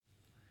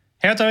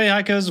Hey, Authority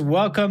Hackers,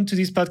 welcome to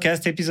this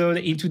podcast episode.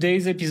 In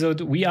today's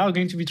episode, we are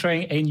going to be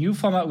trying a new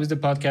format with the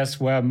podcast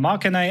where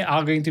Mark and I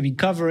are going to be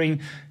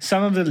covering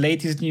some of the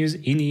latest news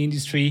in the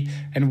industry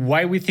and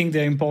why we think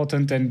they're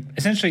important and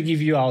essentially give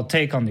you our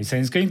take on this.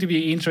 And it's going to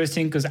be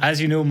interesting because,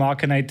 as you know,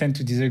 Mark and I tend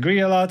to disagree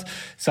a lot.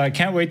 So I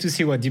can't wait to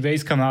see what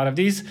debates come out of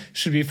this.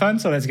 Should be fun,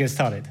 so let's get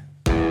started.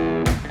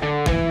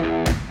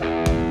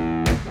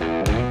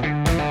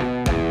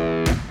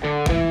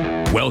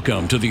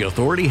 Welcome to the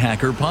Authority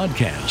Hacker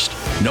Podcast.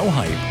 No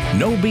hype,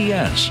 no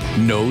BS,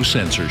 no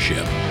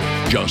censorship.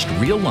 Just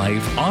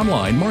real-life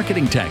online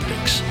marketing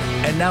tactics.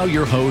 And now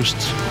your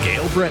hosts,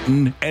 Gail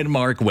Breton and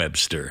Mark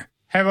Webster.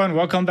 Hey everyone,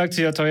 welcome back to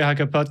the Authority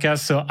Hacker Podcast.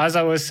 So as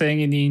I was saying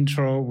in the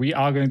intro, we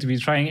are going to be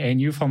trying a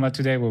new format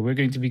today where we're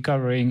going to be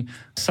covering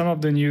some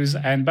of the news.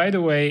 And by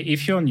the way,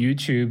 if you're on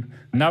YouTube,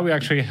 now we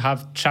actually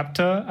have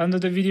chapter under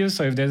the video.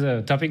 So if there's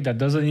a topic that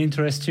doesn't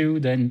interest you,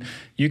 then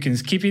you can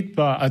skip it.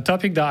 But a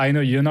topic that I know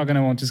you're not going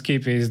to want to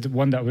skip is the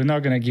one that we're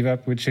not going to give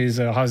up, which is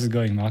how's it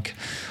going, Mark?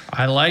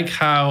 I like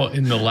how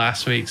in the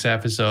last week's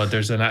episode,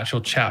 there's an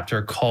actual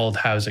chapter called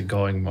How's It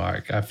Going,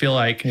 Mark? I feel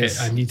like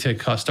I need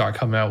to start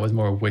coming out with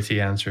more witty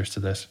answers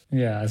to this.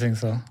 Yeah, I think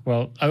so.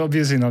 Well,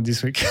 obviously not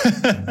this week.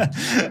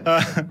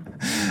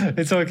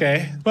 It's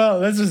okay. Well,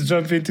 let's just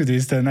jump into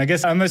this then. I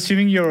guess I'm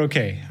assuming you're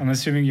okay.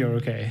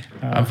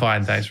 I'm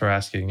fine. Thanks for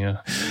asking.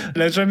 Yeah.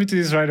 Let's jump into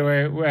this right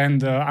away.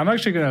 And I'm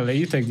actually going to let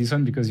you take this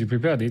one because you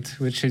prepared it,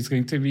 which is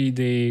going to be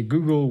the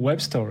Google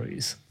Web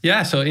Stories.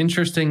 Yeah. So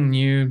interesting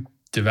new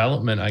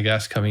development, I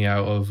guess, coming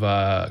out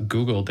of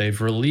Google.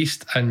 They've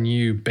released a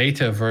new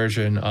beta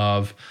version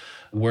of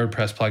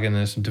WordPress plugin.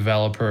 There's some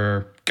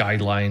developer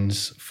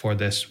guidelines for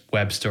this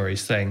web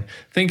stories thing.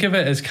 Think of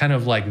it as kind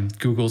of like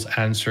Google's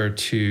answer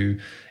to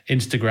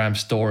Instagram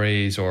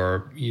stories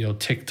or,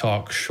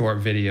 TikTok short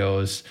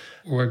videos,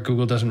 where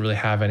Google doesn't really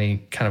have any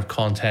kind of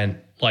content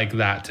like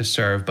that to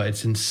serve, but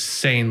it's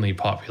insanely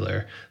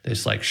popular.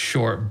 There's like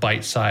short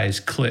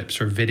bite-sized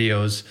clips or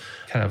videos,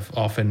 kind of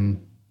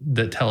often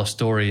that tell a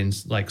story in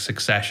like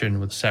succession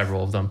with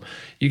several of them.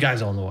 You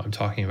guys all know what I'm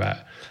talking about.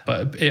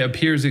 But it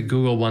appears that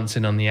Google wants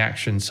in on the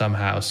action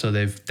somehow. So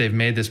they've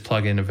made this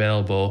plugin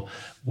available,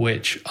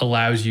 which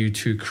allows you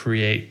to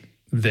create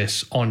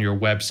this on your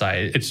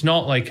website. It's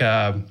not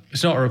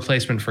it's not a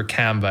replacement for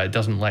Canva. It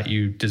doesn't let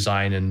you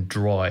design and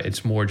draw it.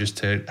 It's more just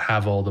to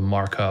have all the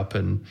markup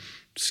and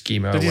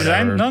schema. The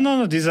design, whatever.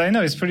 no,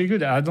 Designer is pretty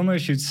good. I don't know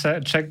if you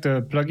checked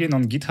the plugin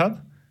on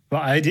GitHub,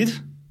 but I did.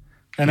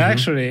 And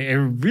actually, it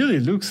really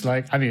looks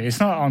like, it's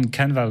not on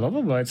Canva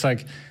level, but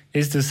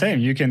it's the same.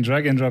 You can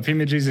drag and drop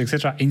images,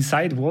 etc.,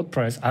 inside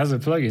WordPress as a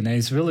plugin, and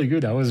it's really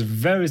good. I was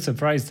very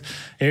surprised.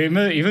 It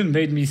even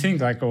made me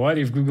think, what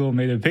if Google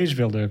made a page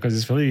builder? Because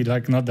it's really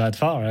not that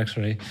far,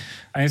 actually.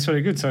 And it's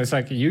really good. So it's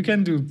you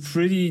can do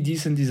pretty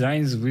decent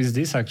designs with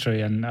this,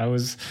 actually, and I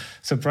was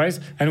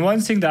surprised. And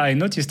one thing that I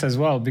noticed as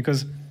well,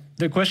 because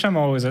the question I'm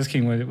always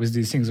asking with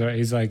these things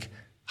is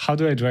how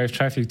do I drive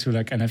traffic to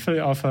an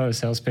affiliate offer, a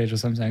sales page or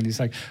something like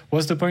this?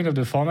 What's the point of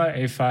the format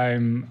if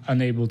I'm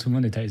unable to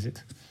monetize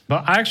it?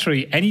 But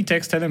actually, any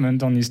text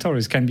element on these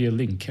stories can be a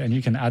link, and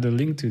you can add a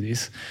link to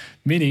this,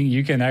 meaning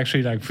you can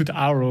actually put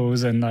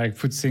arrows and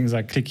put things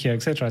like click here,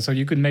 etc. So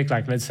you could make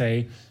let's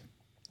say,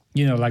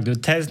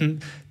 the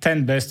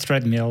 10 best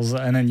treadmills,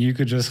 and then you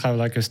could just have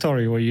a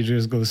story where you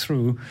just go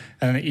through,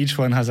 and each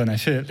one has an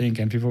affiliate link,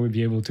 and people will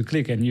be able to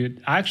click. And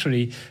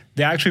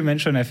they actually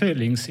mention affiliate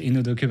links in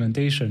the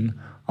documentation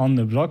on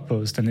the blog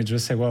post, and they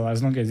just say, well,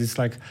 as long as it's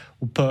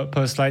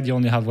per slide you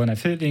only have one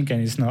affiliate link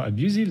and it's not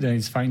abusive, then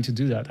it's fine to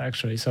do that,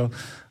 actually. So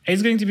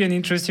it's going to be an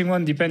interesting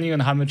one depending on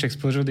how much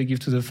exposure they give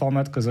to the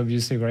format, because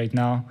obviously right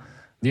now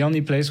the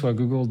only place where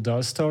Google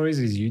does stories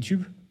is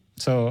YouTube.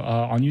 So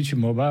on YouTube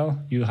mobile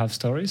you have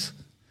stories,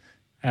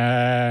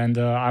 and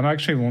I'm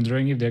actually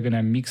wondering if they're going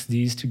to mix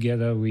these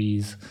together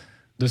with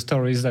the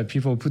stories that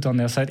people put on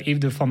their site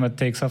if the format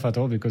takes off at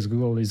all, because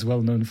Google is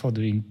well known for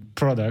doing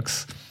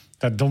products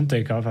that don't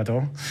take off at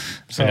all.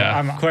 So yeah.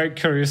 I'm quite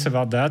curious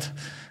about that.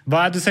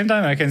 But at the same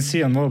time, I can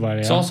see on mobile.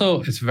 Yeah.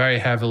 It's very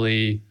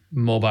heavily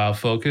mobile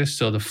focused.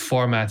 So the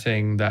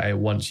formatting that it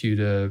wants you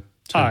to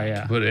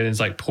put it in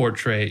is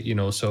portrait,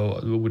 so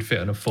it would fit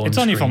on a phone. It's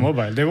only for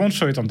mobile. They won't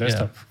show it on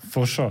desktop,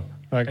 for sure.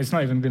 It's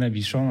not even going to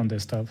be shown on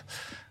desktop.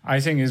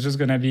 I think it's just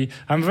going to be...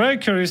 I'm very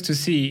curious to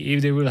see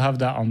if they will have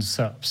that on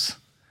SERPs.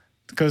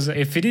 Because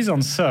if it is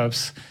on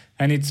SERPs,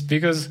 and it's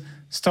because...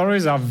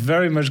 stories are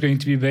very much going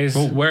to be based...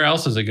 Well, where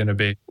else is it going to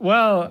be?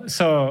 Well,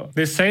 so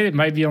they say it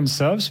might be on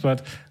SERPs,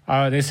 but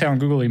they say on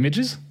Google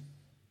Images.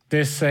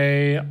 They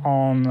say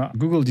on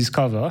Google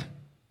Discover,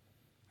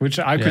 which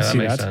I could see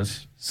that.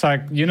 Sense. So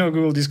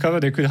Google Discover,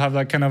 they could have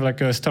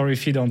a story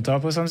feed on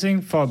top or something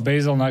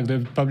based on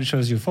the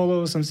publishers you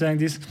follow, something like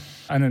this.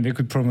 And then they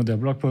could promote their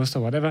blog post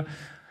or whatever.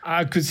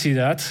 I could see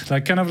that,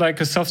 like kind of like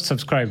a soft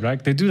subscribe,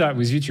 right? They do that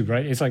with YouTube,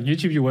 right? It's like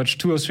YouTube, you watch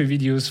 2 or 3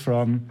 videos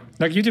from,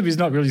 like YouTube is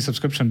not really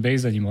subscription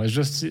based anymore. It's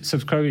just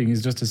subscribing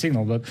is just a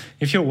signal. But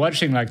if you're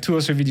watching like 2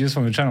 or 3 videos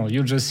from a channel,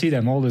 you'll just see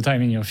them all the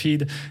time in your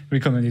feed,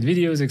 recommended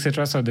videos,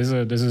 etc. So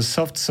there's a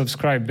soft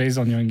subscribe based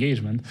on your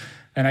engagement.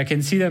 And I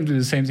can see them do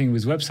the same thing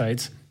with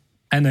websites.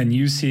 And then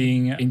you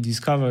seeing in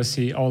Discover,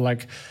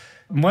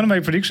 one of my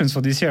predictions for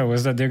this year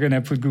was that they're going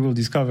to put Google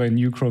Discover in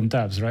new Chrome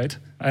tabs, right?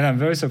 And I'm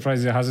very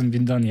surprised it hasn't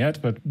been done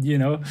yet. But,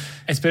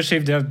 especially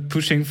if they're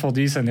pushing for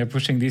this and they're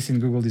pushing this in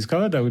Google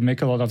Discover, that would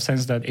make a lot of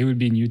sense that it would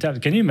be a new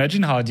tab. Can you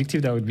imagine how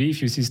addictive that would be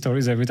if you see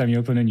stories every time you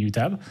open a new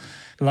tab?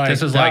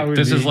 This is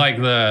like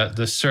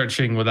the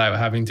searching without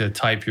having to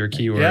type your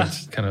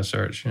keywords kind of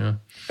search. Yeah.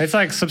 It's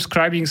like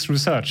subscribing through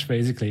search,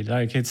 basically.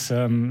 Like it's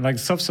like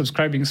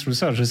subscribing through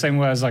search, the same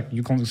way as like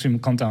you consume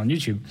content on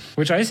YouTube,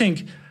 which I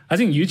think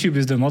YouTube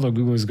is the model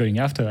Google is going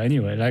after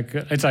anyway. Like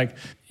it's like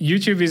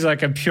YouTube is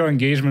like a pure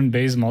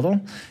engagement-based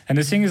model. And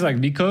the thing is like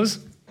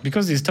because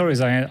these stories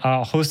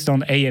are hosted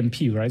on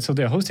AMP, right? So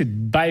they're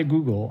hosted by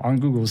Google on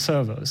Google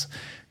servers,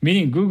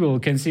 meaning Google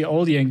can see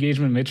all the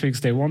engagement metrics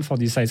they want for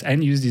these sites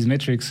and use these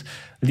metrics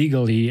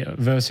legally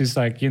versus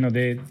like, they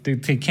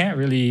don't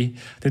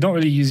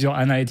really use your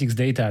analytics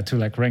data to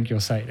like rank your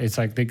site. It's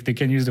like they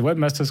can use the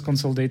webmasters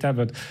console data,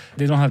 but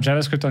they don't have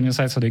JavaScript on your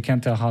site, so they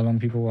can't tell how long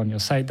people were on your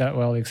site that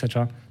well,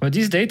 etc. But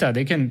this data,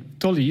 they can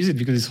totally use it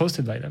because it's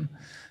hosted by them,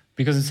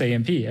 because it's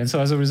AMP. And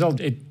so as a result,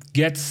 it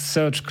gets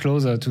search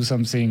closer to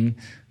something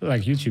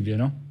like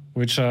YouTube,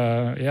 which,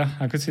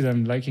 I could see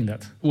them liking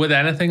that. With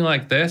anything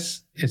like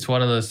this, it's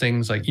one of those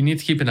things like you need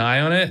to keep an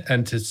eye on it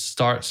and to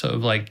start sort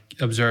of like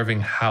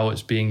observing how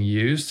it's being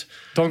used.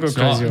 Don't go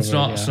crazy. It's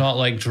not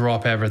like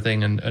drop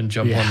everything and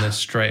jump on this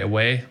straight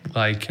away.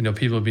 Like,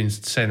 people have been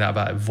saying that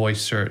about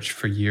voice search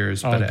for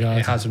years, but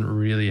it hasn't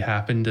really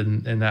happened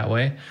in that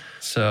way.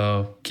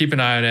 So keep an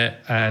eye on it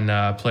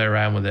and play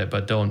around with it,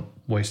 but don't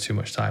waste too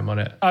much time on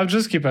it. I'll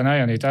just keep an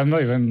eye on it. I'm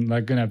not even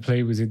like gonna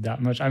play with it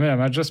that much. I mean, I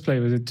might just play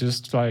with it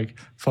just like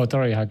for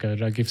Authority Hacker.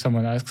 Like if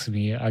someone asks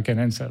me, I can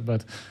answer.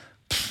 But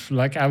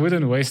like I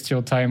wouldn't waste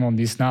your time on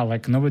this now.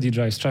 Like nobody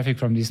drives traffic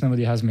from this.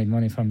 Nobody has made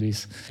money from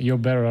this. You're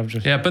better off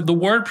just... Yeah, but the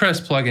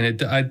WordPress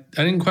plugin,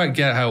 I didn't quite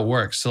get how it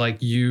works. So like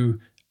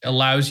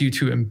allows you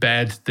to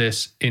embed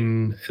this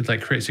in, it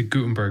like creates a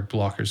Gutenberg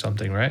block or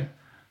something, right?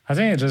 I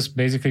think it just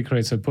basically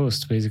creates a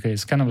post. Basically,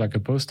 it's kind of like a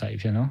post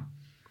type,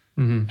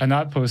 Mm-hmm. And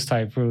that post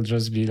type will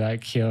just be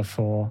like here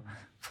for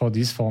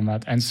this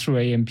format and through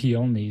AMP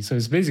only. So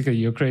it's basically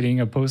you're creating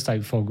a post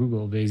type for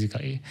Google,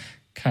 basically,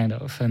 kind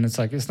of. And it's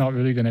like it's not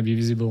really going to be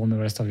visible on the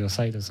rest of your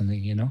site or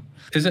something,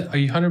 Is it? Are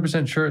you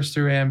 100% sure it's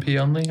through AMP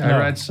only?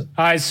 No.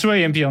 It's through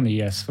AMP only,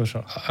 yes, for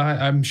sure.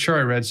 I'm sure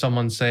I read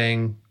someone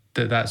saying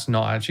that that's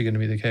not actually going to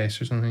be the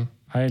case or something.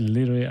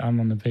 I'm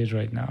on the page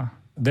right now.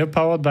 They're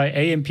powered by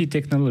AMP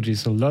technology,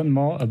 so learn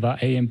more about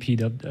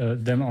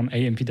them on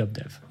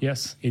amp.dev.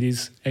 Yes, it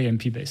is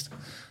AMP based.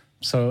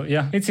 So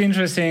yeah, it's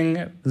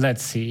interesting.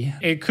 Let's see.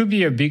 It could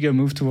be a bigger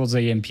move towards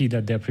AMP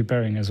that they're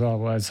preparing as well,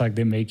 where it's like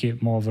they make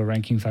it more of a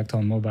ranking factor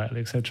on mobile,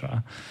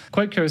 etc.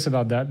 Quite curious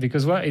about that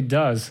because what it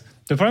does,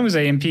 the problem with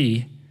AMP,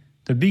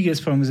 the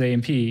biggest problem with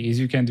AMP is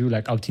you can do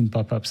like opt-in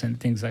pop-ups and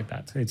things like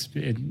that.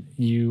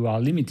 You are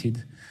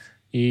limited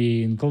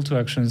in call to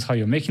actions, how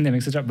you're making them,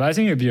 etc. But I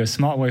think it'd be a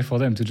smart way for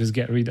them to just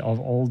get rid of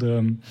all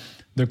the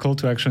call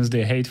to actions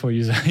they hate for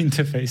user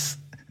interface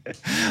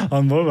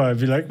on mobile. I'd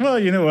be like, well,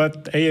 you know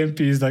what? AMP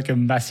is like a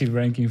massive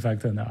ranking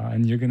factor now,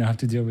 and you're going to have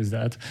to deal with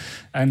that.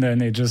 And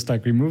then it just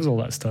like removes all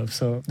that stuff.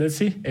 So let's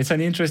see. It's an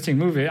interesting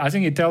move. I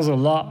think it tells a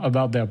lot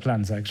about their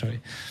plans, actually,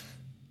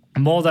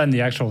 more than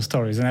the actual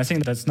stories. And I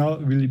think that's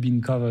not really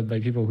been covered by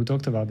people who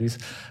talked about this.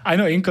 I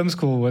know Income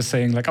School was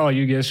saying like, oh,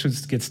 you guys should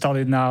get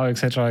started now,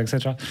 etc.,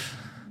 etc.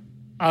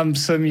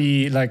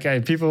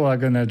 People are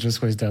gonna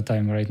just waste their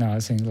time right now, I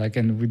think,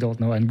 and we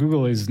don't know. And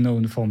Google is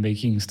known for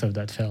making stuff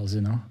that fails,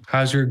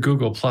 How's your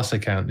Google Plus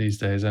account these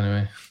days,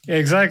 anyway?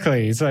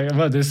 Exactly. It's like,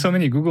 well, there's so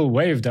many Google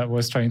Wave that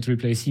was trying to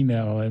replace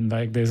email, and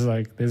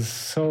there's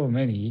so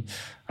many.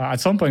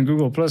 At some point,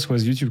 Google Plus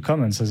was YouTube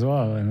Comments as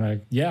well,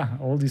 and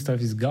all this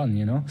stuff is gone,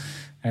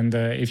 And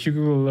if you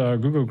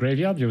Google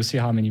Graveyard, you'll see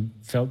how many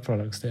failed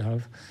products they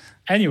have.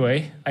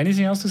 Anyway,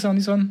 anything else to say on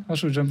this one, or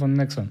should we jump on the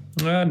next one?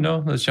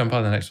 No, let's jump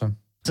on the next one.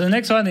 So the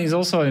next one is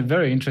also a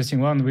very interesting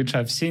one, which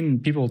I've seen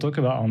people talk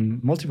about on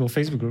multiple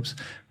Facebook groups,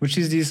 which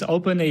is this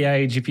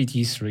OpenAI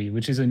GPT-3,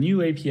 which is a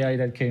new API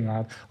that came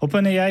out.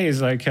 OpenAI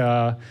is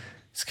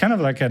it's kind of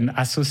like an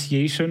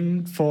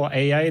association for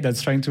AI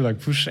that's trying to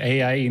push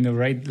AI in the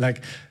right,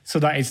 so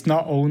that it's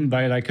not owned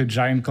by a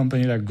giant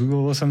company like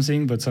Google or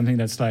something, but something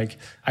that's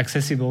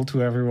accessible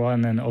to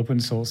everyone and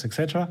open source,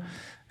 etc.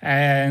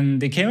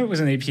 And they came up with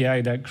an API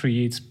that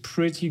creates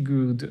pretty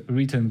good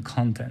written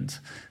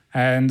content.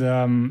 And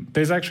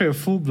there's actually a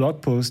full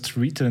blog post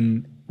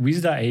written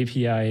with that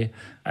API.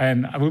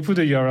 And I will put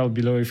a URL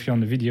below if you're on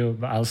the video,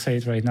 but I'll say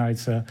it right now.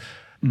 It's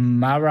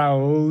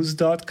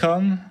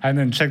maraos.com. And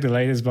then check the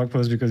latest blog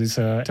post because it's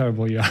a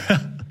terrible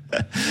URL.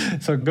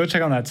 So go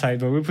check on that site,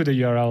 but we'll put a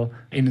URL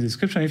in the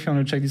description if you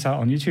want to check this out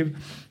on YouTube.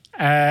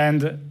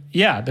 And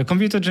yeah, the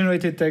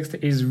computer-generated text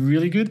is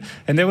really good.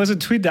 And there was a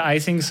tweet that I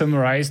think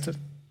summarized,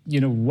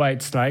 why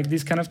it's like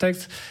this kind of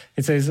text.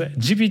 It says,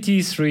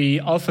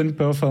 GPT-3 often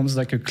performs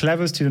like a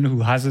clever student who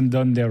hasn't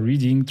done their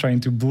reading, trying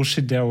to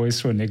bullshit their way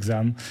through an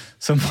exam.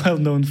 Some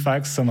well-known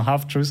facts, some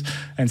half-truths,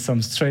 and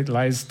some straight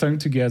lies strung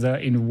together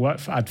in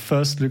what at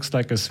first looks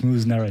like a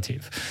smooth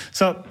narrative.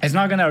 So it's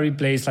not going to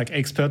replace like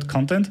expert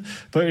content.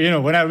 But,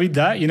 when I read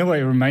that, what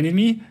it reminded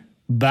me?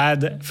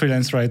 Bad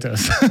freelance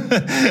writers.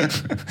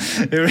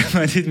 It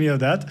reminded me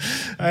of that.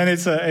 And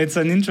it's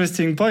an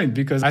interesting point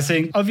because I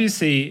think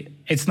obviously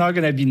it's not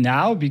going to be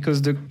now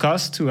because the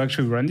cost to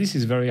actually run this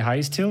is very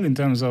high still in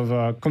terms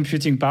of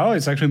computing power.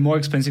 It's actually more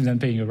expensive than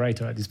paying a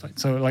writer at this point.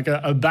 So like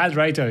a bad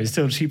writer is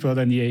still cheaper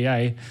than the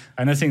AI.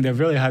 And I think they're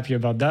really happy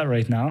about that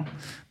right now.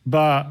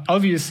 But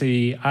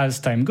obviously, as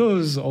time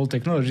goes, all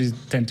technologies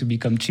tend to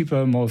become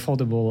cheaper, more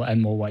affordable,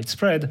 and more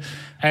widespread.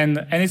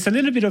 And it's a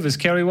little bit of a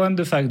scary one,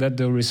 the fact that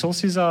the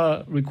resources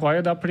are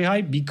required are pretty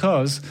high,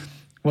 because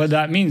what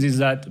that means is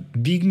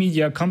that big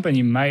media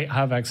company might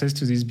have access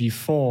to this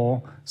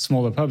before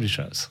smaller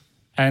publishers.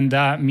 And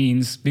that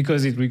means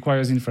because it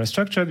requires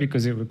infrastructure,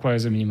 because it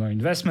requires a minimum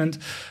investment,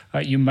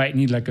 you might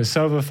need like a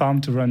server farm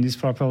to run this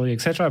properly,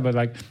 etc. But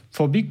like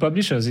for big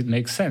publishers, it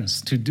makes sense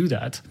to do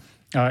that.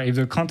 If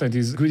the content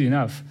is good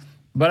enough.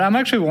 But I'm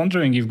actually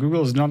wondering if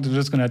Google is not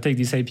just going to take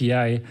this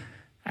API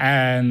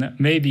and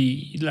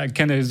maybe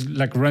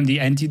run the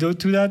antidote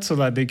to that so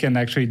that they can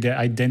actually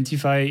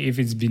identify if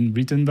it's been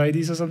written by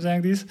this or something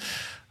like this.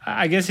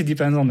 I guess it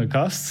depends on the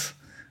costs.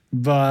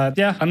 But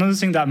yeah, another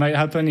thing that might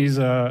happen is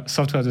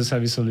software as a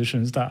service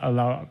solutions that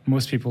allow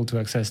most people to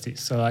access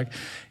this. So like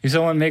if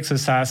someone makes a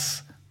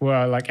SaaS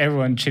where like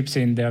everyone chips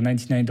in their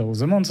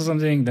 $99 a month or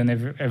something, then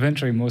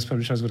eventually most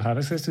publishers would have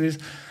access to this.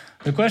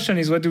 The question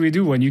is, what do we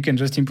do when you can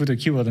just input a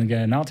keyword and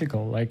get an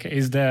article? Like,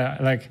 is there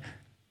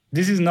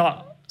this is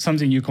not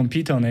something you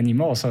compete on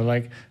anymore. So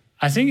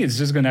I think it's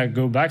just going to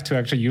go back to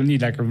actually you'll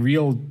need like a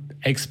real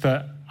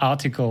expert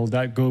article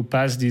that go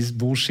past this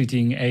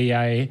bullshitting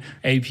AI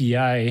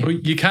API. Well,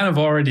 you kind of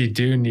already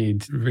do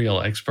need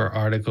real expert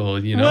article,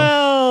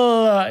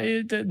 Well,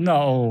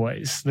 not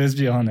always. Let's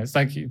be honest.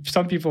 Like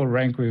some people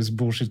rank with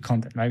bullshit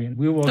content. I mean,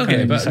 we work on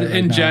it. But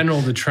in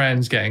general, the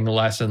trend's getting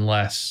less and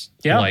less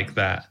like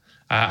that.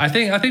 I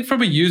think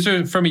from a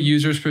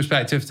user's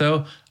perspective,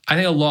 though, I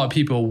think a lot of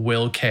people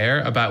will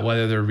care about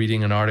whether they're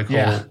reading an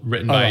article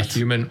written by a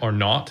human or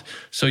not.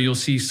 So you'll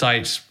see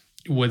sites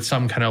with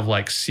some kind of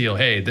like seal,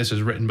 hey, this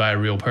is written by a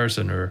real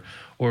person,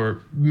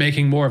 or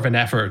making more of an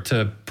effort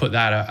to put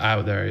that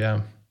out there.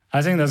 Yeah.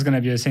 I think that's going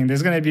to be a thing.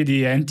 There's going to be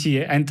the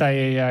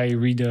anti-AI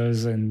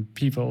readers and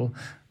people.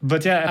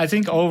 But yeah, I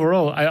think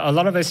overall, a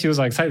lot of SEOs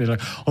are excited.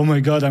 Like, oh my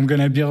God, I'm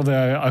going to build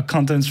a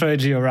content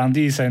strategy around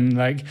this and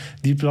like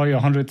deploy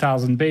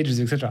 100,000 pages,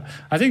 etc.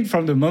 I think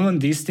from the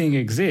moment this thing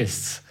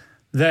exists,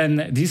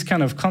 then this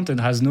kind of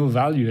content has no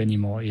value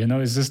anymore.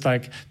 It's just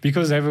like,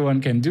 because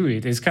everyone can do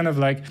it. It's kind of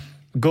like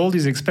gold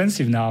is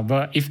expensive now,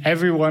 but if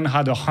everyone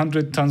had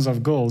 100 tons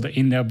of gold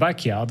in their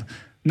backyard,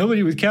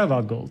 nobody would care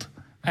about gold.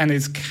 And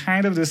it's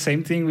kind of the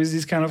same thing with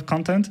this kind of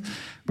content,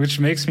 which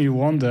makes me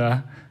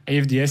wonder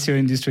if the SEO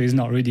industry is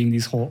not reading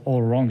this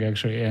all wrong,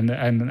 actually, and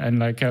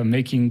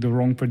making the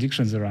wrong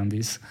predictions around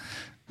this.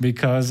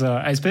 Because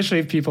especially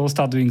if people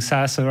start doing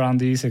SaaS around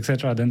this,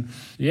 etc., then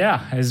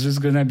it's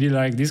just going to be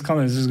like this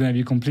content is just going to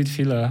be complete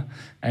filler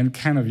and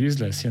kind of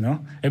useless,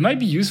 It might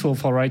be useful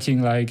for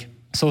writing like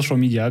social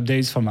media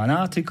updates from an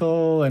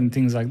article and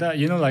things like that,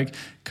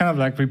 kind of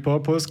like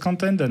repurposed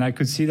content, and I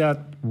could see that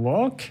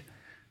work.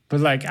 But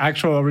like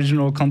actual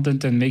original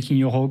content and making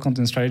your whole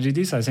content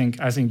strategy, I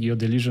think you're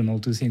delusional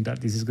to think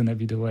that this is going to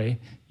be the way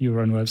you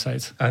run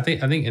websites. I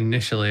think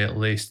initially, at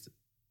least,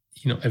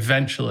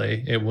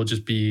 eventually it will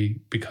just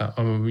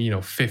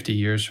become 50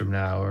 years from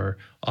now or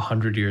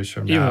 100 years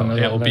from now,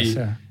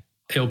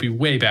 it'll be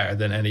way better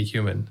than any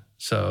human.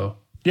 So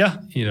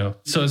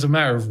so it's a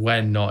matter of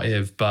when, not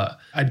if. But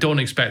I don't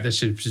expect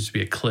this to just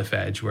be a cliff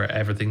edge where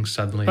everything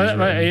suddenly.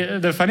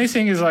 But the funny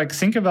thing is, like,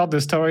 think about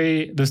the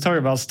story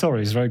about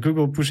stories, right?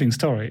 Google pushing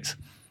stories.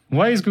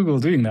 Why is Google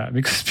doing that?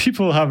 Because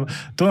people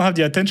don't have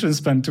the attention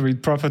span to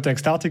read proper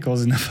text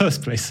articles in the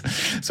first place.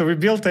 So we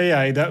built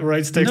AI that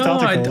writes text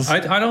articles.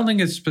 I don't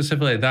think it's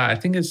specifically that. I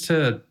think it's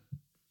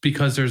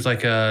because there's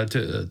like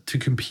to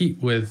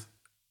compete with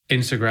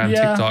Instagram,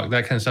 TikTok,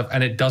 that kind of stuff,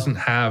 and it doesn't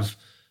have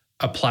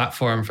a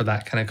platform for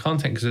that kind of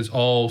content because it's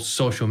all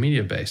social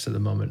media based at the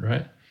moment,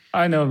 right?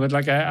 I know, but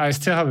like I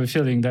still have a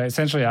feeling that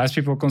essentially as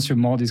people consume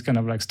more this kind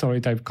of like story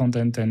type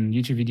content and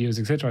YouTube videos,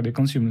 etc., they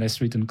consume less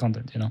written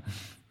content,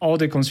 or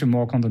they consume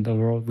more content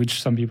overall,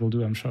 which some people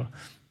do, I'm sure.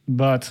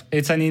 But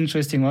it's an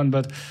interesting one.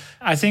 But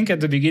I think at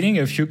the beginning,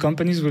 a few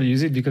companies will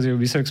use it because it will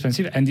be so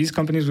expensive, and these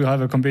companies will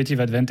have a competitive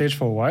advantage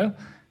for a while.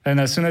 And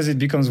as soon as it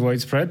becomes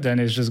widespread, then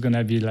it's just going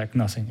to be like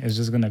nothing. It's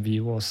just going to be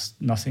worth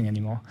nothing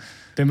anymore.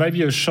 There might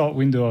be a short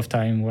window of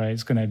time where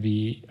it's going to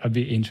be a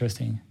bit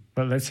interesting.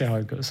 But let's see how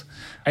it goes.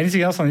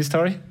 Anything else on this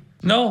story?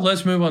 No,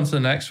 let's move on to the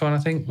next one, I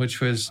think,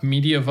 which was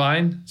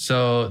Mediavine.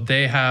 So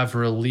they have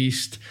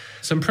released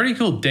some pretty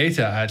cool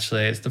data,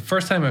 actually. It's the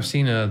first time I've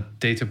seen a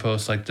data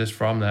post like this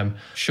from them,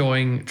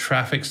 showing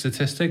traffic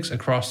statistics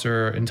across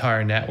their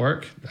entire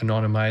network,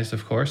 anonymized,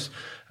 of course,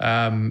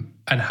 and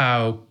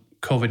how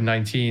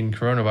COVID-19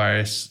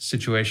 coronavirus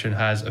situation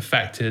has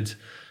affected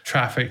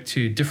traffic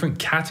to different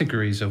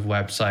categories of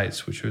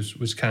websites, which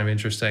was kind of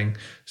interesting.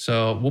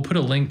 So we'll put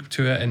a link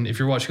to it. And if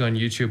you're watching on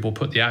YouTube, we'll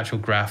put the actual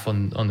graph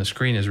on the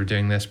screen as we're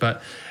doing this.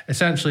 But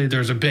essentially,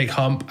 there's a big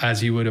hump,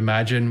 as you would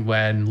imagine,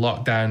 when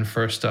lockdown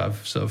first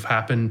sort of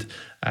happened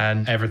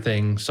and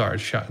everything started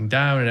shutting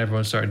down and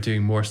everyone started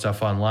doing more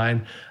stuff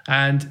online.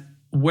 And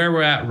where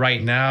we're at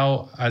right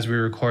now, as we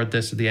record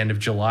this at the end of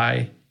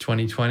July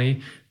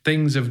 2020,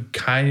 things have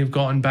kind of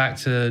gotten back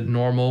to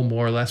normal,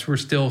 more or less. We're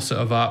still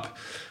sort of up,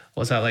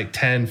 what's that, like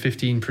 10,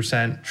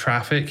 15%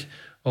 traffic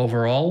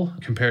overall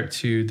compared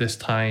to this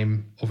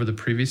time over the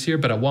previous year.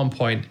 But at one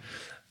point,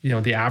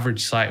 the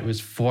average site was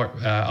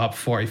up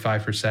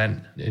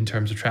 45% in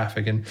terms of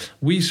traffic. And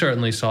we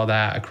certainly saw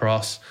that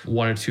across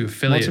one or two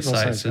affiliate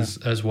sites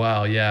as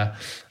well. Yeah.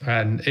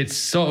 And it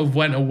sort of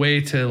went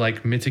away to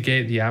like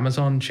mitigate the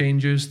Amazon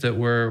changes that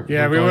were.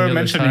 Yeah, we were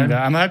mentioning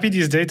that. I'm happy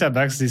this data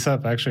backs this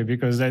up, actually,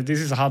 because this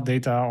is hard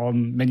data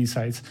on many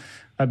sites.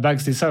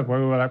 Backs this up, where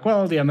we were like,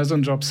 well, the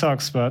Amazon drop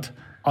sucks, but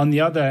on the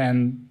other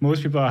end,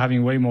 most people are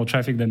having way more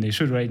traffic than they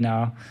should right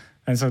now.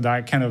 And so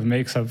that kind of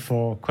makes up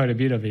for quite a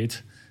bit of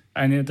it.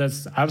 And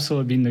that's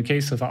absolutely been the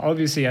case so far.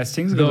 Obviously, as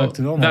things go back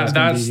to normal,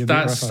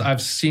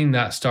 I've seen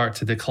that start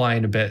to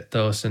decline a bit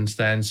though since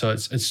then. So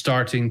it's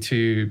starting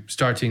to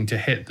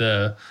hit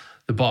the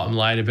bottom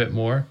line a bit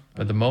more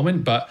at the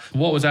moment. But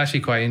what was actually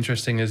quite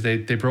interesting is they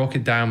broke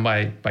it down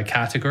by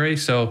category.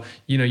 So,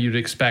 you'd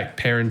expect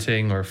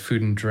parenting or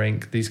food and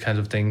drink, these kinds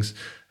of things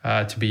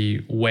to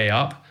be way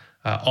up.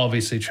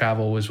 Obviously,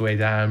 travel was way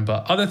down,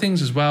 but other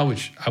things as well,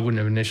 which I wouldn't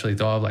have initially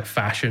thought of, like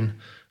fashion.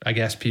 I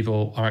guess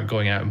people aren't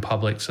going out in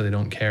public, so they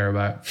don't care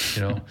about,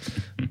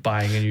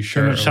 buying a new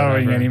shirt. They're not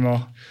showering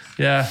anymore.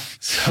 Yeah.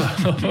 So,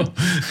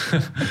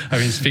 I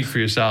mean, speak for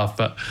yourself.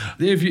 But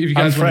if you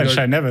guys I'm French,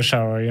 I never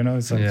shower,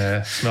 It's like,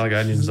 yeah, smell like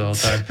onions all the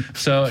time.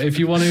 So if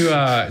you want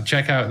to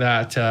check out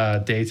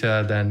that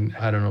data, then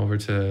head on over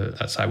to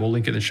that site. We'll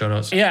link it in the show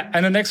notes. Yeah,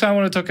 and the next one I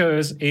want to talk about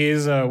is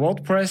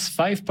WordPress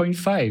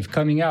 5.5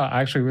 coming out,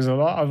 actually, with a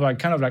lot of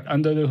kind of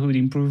under the hood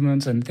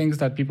improvements and things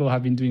that people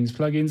have been doing with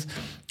plugins,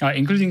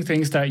 including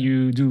things that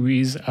you do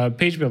with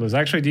page builders.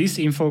 Actually, this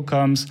info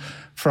comes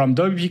from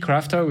WP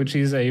Crafter, which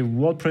is a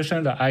WordPress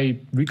channel that I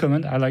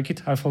recommend. I like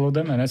it. I follow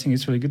them, and I think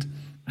it's really good.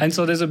 And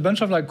so there's a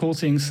bunch of cool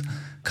things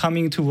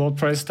coming to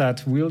WordPress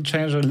that will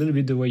change a little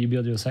bit the way you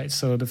build your site.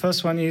 So the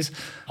first one is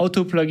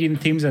auto plugin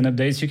themes and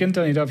updates. You can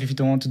turn it off if you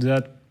don't want to do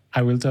that.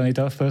 I will turn it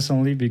off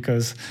personally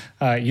because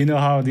you know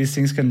how these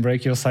things can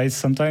break your sites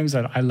sometimes.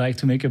 And I like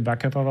to make a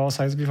backup of our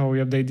sites before we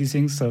update these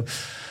things. So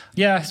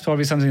yeah, it's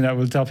probably something that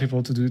we'll tell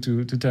people to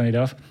do to turn it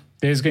off.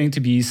 There's going to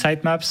be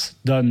sitemaps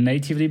done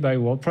natively by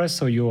WordPress,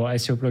 so your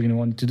SEO plugin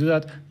wanted to do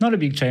that. Not a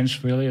big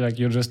change, really.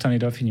 You'll just turn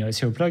it off in your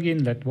SEO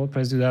plugin, let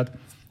WordPress do that.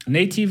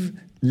 Native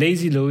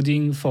lazy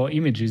loading for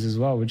images as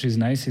well, which is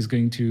nice. It's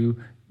going to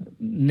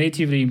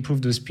natively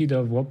improve the speed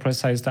of WordPress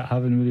sites that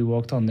haven't really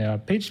worked on their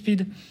page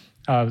speed.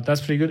 That's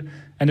pretty good.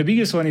 And the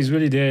biggest one is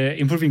really they're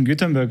improving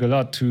Gutenberg a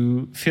lot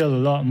to feel a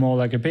lot more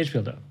like a page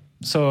builder.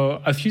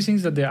 So a few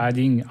things that they're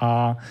adding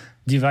are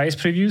device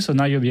preview. So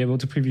now you'll be able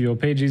to preview your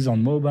pages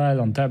on mobile,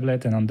 on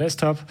tablet, and on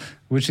desktop,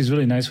 which is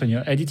really nice when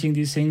you're editing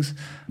these things.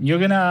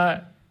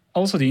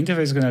 Also, the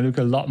interface is going to look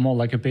a lot more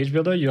like a page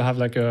builder. You have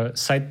a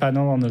side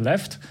panel on the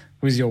left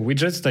with your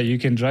widgets that you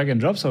can drag and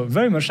drop. So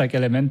very much like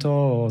Elementor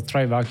or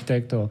Thrive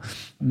Architect or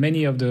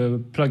many of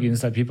the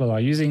plugins that people are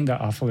using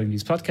that are following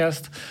this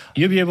podcast.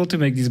 You'll be able to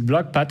make these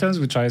block patterns,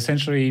 which are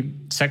essentially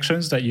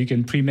sections that you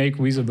can pre-make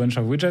with a bunch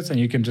of widgets, and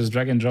you can just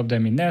drag and drop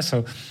them in there.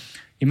 So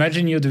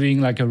imagine you're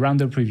doing a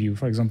render preview,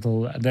 for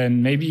example.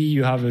 Then maybe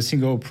you have a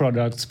single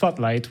product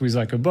spotlight with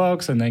a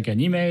box and an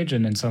image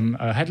and then some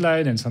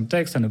headline and some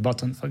text and a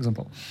button, for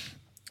example.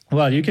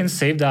 Well, you can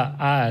save that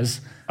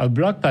as a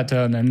block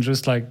pattern and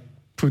just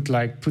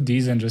put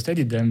these and just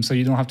edit them, so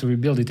you don't have to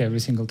rebuild it every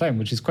single time,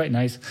 which is quite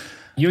nice.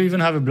 You even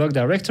have a block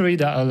directory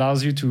that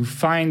allows you to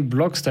find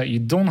blocks that you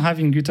don't have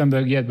in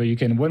Gutenberg yet, but you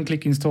can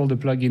one-click install the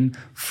plugin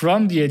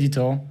from the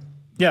editor.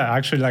 Yeah,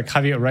 actually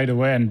have it right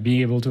away and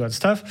be able to add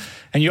stuff.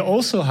 And you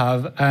also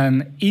have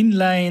an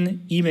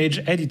inline image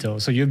editor.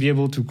 So you'll be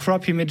able to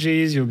crop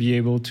images, you'll be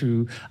able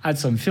to add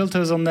some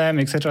filters on them,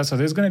 etc. So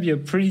there's going to be a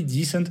pretty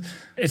decent,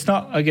 it's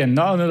not on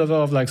the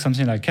level of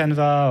something like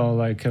Canva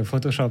or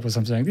Photoshop or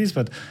something like this,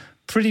 but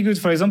pretty good.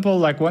 For example,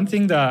 one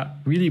thing that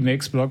really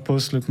makes blog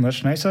posts look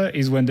much nicer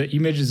is when the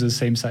image is the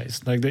same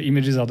size. The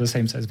images are the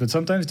same size, but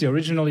sometimes the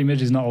original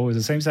image is not always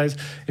the same size.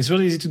 It's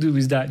really easy to do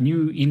with that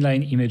new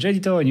inline image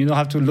editor, and you don't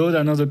have to load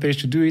another page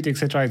to do it,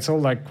 etc. It's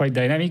all quite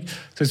dynamic,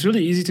 so it's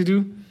really easy to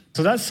do.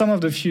 So that's some of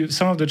the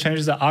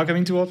changes that are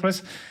coming to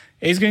WordPress.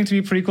 It's going to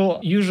be pretty cool.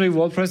 Usually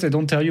WordPress, they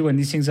don't tell you when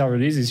these things are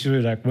released. It's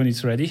usually like when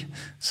it's ready.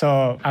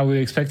 So I will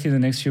expect it in the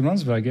next few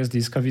months, but I guess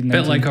this COVID-19...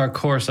 Bit like our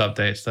course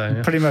updates though.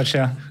 Yeah? Pretty much,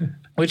 yeah.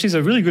 Which is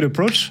a really good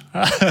approach.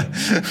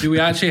 Do we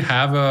actually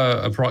have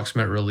a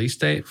approximate release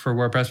date for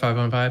WordPress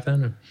 5.5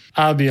 then?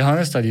 I'll be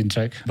honest, I didn't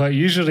check. But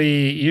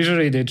usually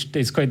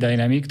it's quite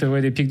dynamic the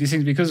way they pick these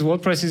things because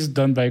WordPress is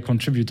done by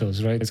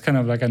contributors, right? It's kind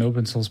of like an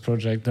open source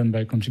project done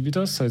by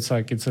contributors. So it's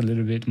like it's a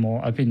little bit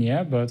more up in the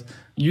air. But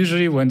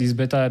usually when these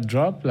beta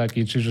drop, like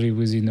it's usually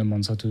within a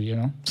month or two, you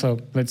know? So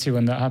let's see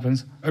when that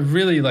happens. I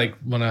really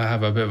want to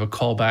have a bit of a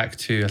callback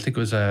to, I think it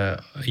was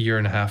a year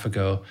and a half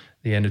ago,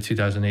 the end of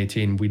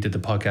 2018, we did the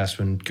podcast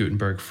when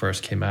Gutenberg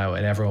first came out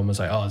and everyone was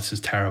like, oh, this is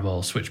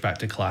terrible, switch back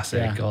to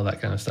classic, all that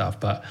kind of stuff.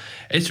 But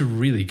it's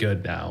really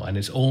good now and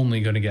it's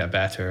only going to get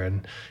better.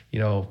 And, you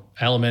know,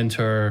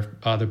 Elementor,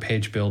 other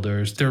page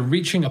builders, they're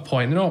reaching a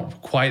point, they're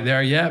not quite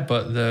there yet,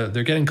 but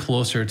they're getting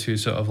closer to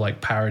sort of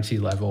like parity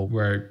level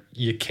where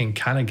you can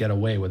kind of get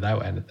away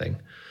without anything.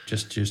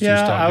 Just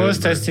I was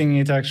testing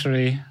it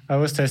actually. I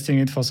was testing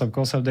it for some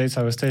course updates.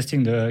 I was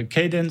testing the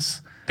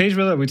Cadence page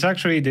builder, which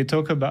actually they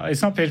talk about.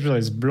 It's not page builder,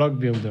 it's blog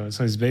builder.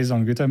 So it's based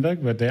on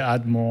Gutenberg, but they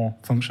add more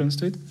functions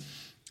to it.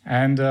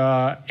 And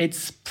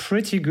it's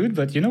pretty good.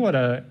 But you know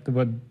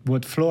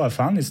what flow I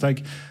found? It's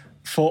like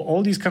for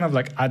all these kind of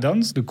like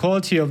add-ons, the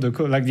quality of the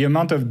code, like the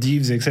amount of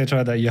divs,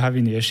 etc., that you have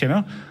in the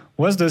HTML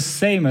was the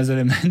same as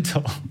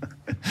Elementor.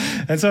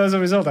 And so as a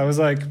result, I was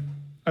like,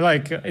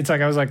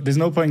 there's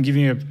no point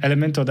giving you an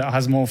Elementor that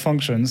has more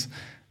functions.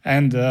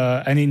 And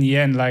in the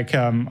end,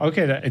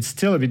 it's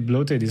still a bit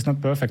bloated. It's not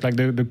perfect. Like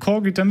the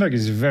core Gutenberg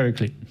is very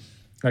clean.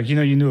 Like,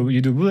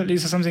 you do bullet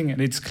lists or something,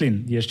 and it's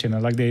clean, the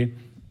HTML.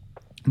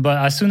 But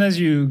as soon as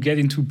you get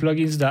into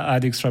plugins that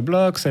add extra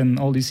blocks and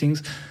all these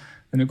things,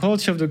 then the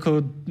quality of the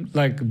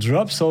code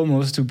drops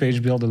almost to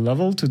page builder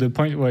level to the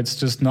point where it's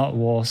just not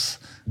worth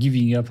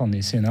giving up on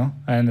this, you know?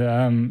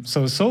 And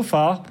so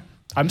far,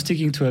 I'm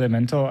sticking to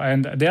Elementor,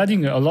 and they're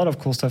adding a lot of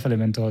cool stuff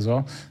Elementor as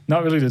well.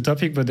 Not really the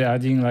topic, but they're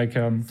adding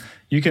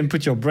you can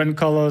put your brand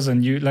colors,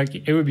 and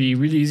it would be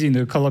really easy in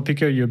the color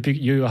picker.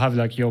 You have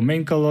like your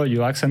main color,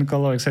 your accent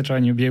color, etc.,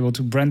 and you'll be able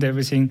to brand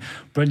everything,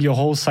 brand your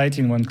whole site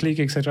in one click,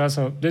 etc.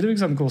 So they're doing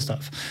some cool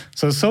stuff.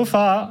 So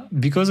far,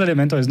 because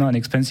Elementor is not an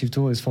expensive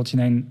tool, it's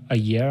 $49 a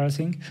year,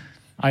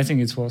 I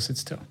think it's worth it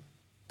still,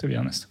 to be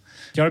honest.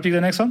 Do you want to pick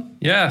the next one?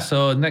 Yeah,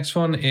 so the next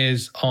one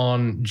is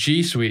on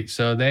G Suite.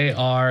 So they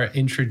are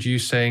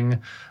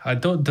introducing,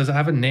 does it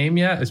have a name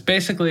yet? It's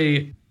just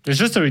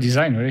a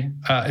redesign, really.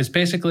 It's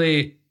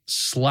basically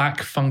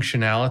Slack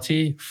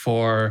functionality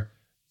for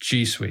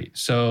G Suite.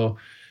 So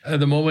at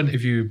the moment,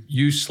 if you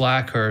use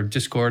Slack or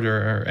Discord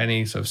or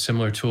any sort of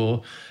similar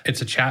tool,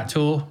 it's a chat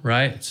tool,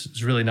 right?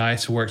 It's really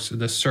nice. It works.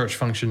 The search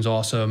function's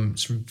awesome.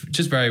 It's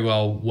just very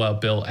well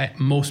built.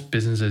 Most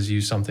businesses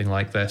use something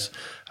like this.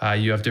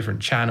 You have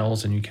different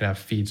channels and you can have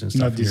feeds and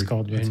stuff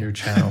in your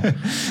channel.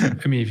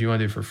 I mean, if you want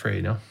to do it for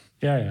free, no?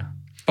 Yeah.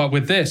 But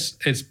with this,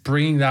 it's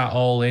bringing that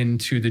all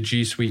into the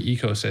G Suite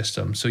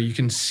ecosystem. So you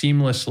can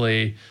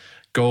seamlessly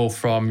go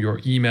from your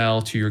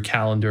email to your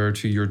calendar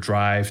to your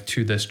Drive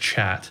to this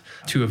chat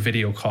to a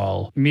video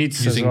call.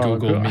 Meets using as well.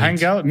 Google Meet.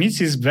 Hangout Meets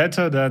is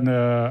better than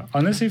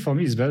honestly for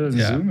me it's better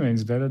than Zoom, and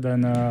it's better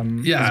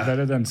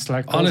than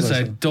Slack. Honestly,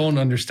 I don't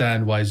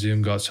understand why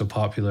Zoom got so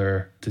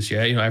popular this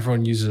year. You know,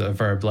 everyone uses a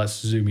verb, let's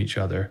Zoom each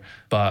other,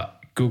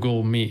 but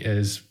Google Meet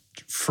is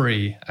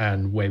free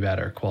and way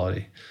better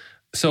quality.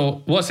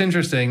 So what's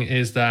interesting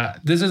is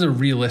that this is a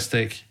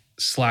realistic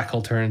Slack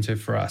alternative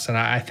for us, and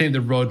I think the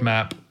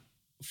roadmap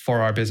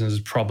for our business is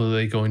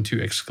probably going to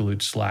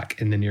exclude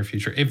Slack in the near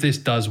future if this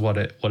does what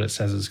it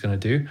says it's going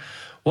to do.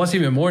 What's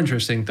even more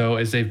interesting, though,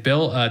 is they've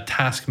built a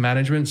task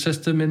management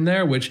system in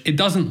there, which it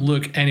doesn't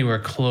look anywhere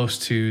close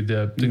to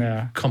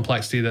the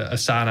complexity that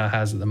Asana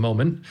has at the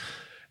moment.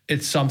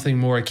 It's something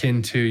more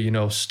akin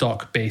to,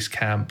 stock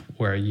Basecamp,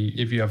 where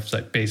if you have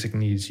like basic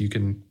needs, you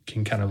can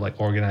kind of like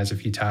organize a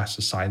few tasks,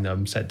 assign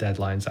them, set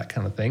deadlines, that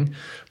kind of thing.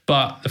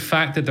 But the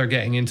fact that they're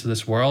getting into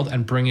this world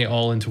and bring it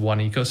all into one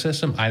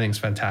ecosystem, I think is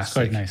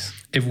fantastic. It's quite nice.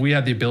 If we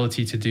had the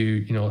ability to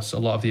do, a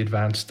lot of the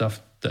advanced stuff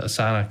that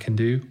Asana can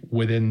do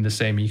within the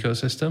same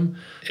ecosystem,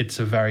 I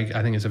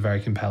think it's a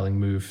very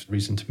compelling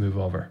reason to move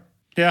over.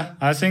 Yeah,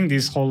 I think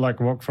this whole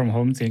work from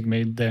home thing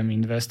made them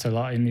invest a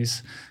lot in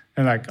this.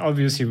 And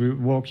obviously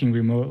working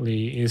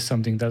remotely is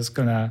something that's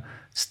gonna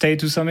stay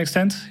to some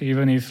extent,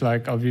 even if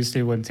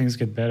obviously when things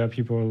get better,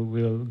 people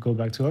will go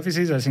back to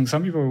offices. I think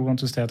some people will want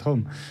to stay at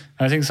home.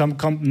 I think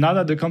now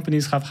that the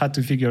companies have had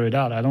to figure it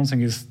out, I don't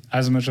think it's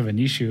as much of an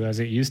issue as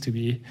it used to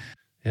be.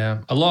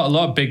 Yeah, a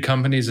lot of big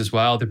companies as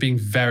well, they're being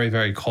very,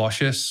 very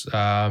cautious.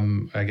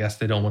 I guess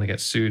they don't want to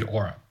get sued,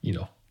 or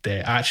they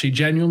actually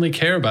genuinely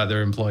care about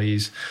their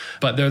employees.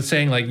 But they're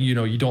saying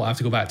you don't have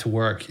to go back to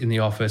work in the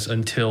office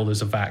until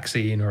there's a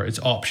vaccine, or it's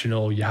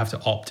optional. You have to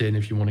opt in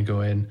if you want to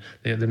go in.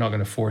 They're not going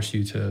to force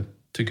you to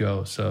to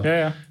go. So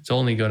yeah. it's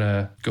only going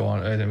to go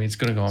on. I mean, it's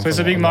going to go on. So it's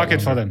a big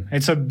market for them.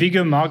 It's a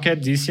bigger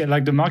market this year.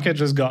 Like the market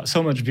just got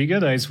so much bigger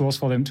that it's worth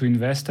for them to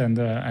invest and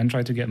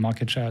try to get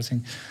market share, I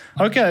think.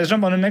 Okay, let's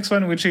jump on the next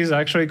one, which is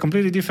actually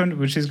completely different,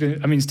 which is,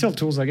 still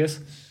tools, I guess.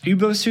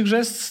 Uber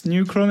suggests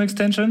new Chrome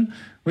extension,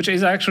 which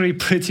is actually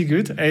pretty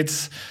good.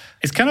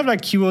 It's kind of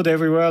like keyword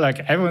everywhere. Like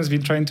everyone's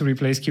been trying to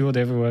replace keyword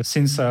everywhere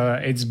since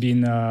it's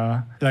been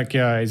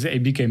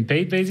it became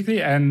paid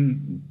basically.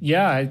 And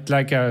yeah,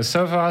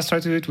 Surfer has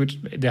tried to do it,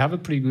 which they have a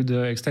pretty good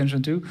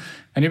extension too.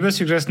 And Uber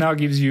Suggest now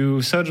gives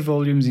you search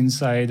volumes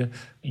inside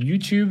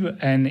YouTube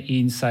and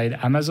inside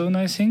Amazon,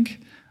 I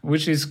think,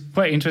 which is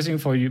quite interesting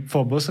for you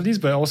for both of these.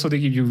 But also they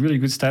give you really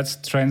good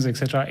stats, trends,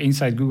 etc.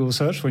 inside Google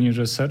search when you're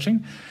just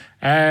searching.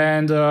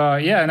 And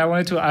and I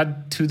wanted to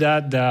add to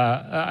that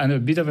and a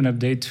bit of an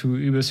update to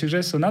Uber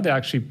Suggest. So now they're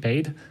actually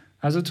paid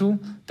as a tool.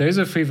 There is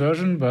a free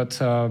version, but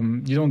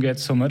you don't get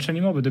so much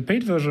anymore. But the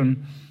paid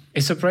version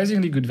is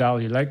surprisingly good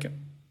value. Like,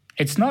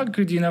 it's not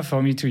good enough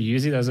for me to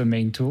use it as a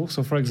main tool.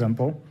 So, for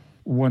example,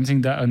 one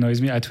thing that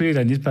annoys me, I tweeted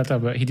at Nitpata,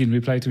 but he didn't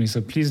reply to me.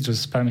 So please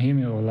just spam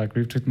him or like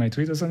retweet my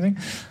tweet or something.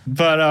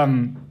 But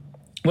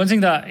one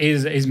thing that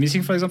is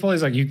missing, for example,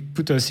 is like you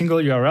put a single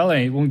URL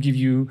and it won't give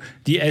you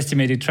the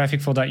estimated traffic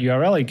for that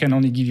URL. It can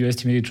only give you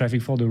estimated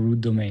traffic for the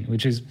root domain,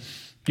 which is,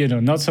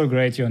 not so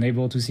great. You're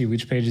unable to see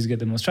which pages get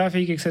the most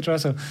traffic, etc.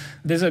 So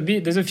there's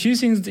a few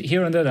things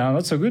here and there that are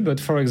not so good. But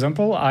for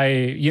example,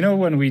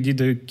 when we did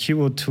the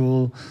keyword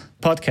tool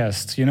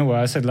podcast, where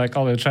I said like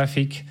all the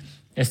traffic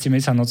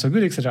estimates are not so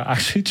good, etc. I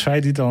actually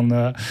tried it on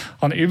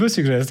Uber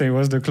Suggest. It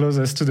was the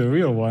closest to the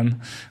real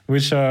one,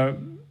 which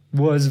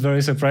was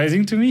very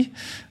surprising to me.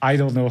 I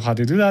don't know how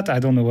to do that. I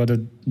don't know where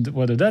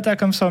the data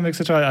comes from,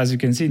 etc. As you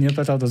can see, Neil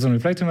Patel doesn't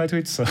reply to my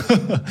tweets,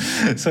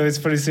 so it's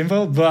pretty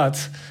simple.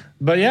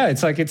 But yeah,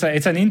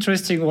 it's an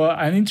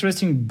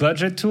interesting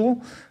budget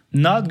tool.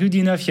 Not good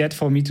enough yet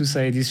for me to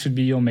say this should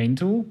be your main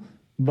tool,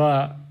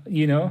 but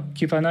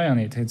keep an eye on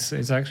it.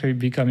 It's actually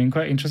becoming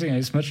quite interesting, and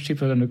it's much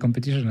cheaper than the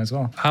competition as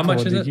well. How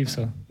much is it?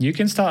 So you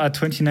can start at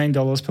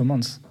 $29 per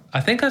month. I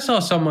think I saw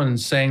someone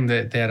saying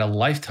that they had a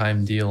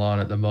lifetime deal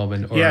on at the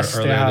moment, or yes,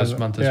 earlier this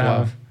month as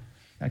well.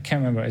 I can't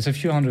remember. It's a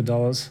few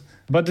 $100s.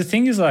 But the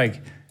thing is,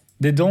 like,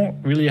 they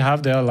don't really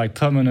have their like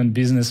permanent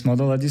business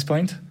model at this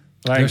point.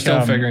 Like, they're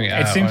still figuring it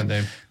out, aren't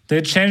they?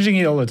 They're changing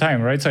it all the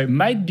time, right? So it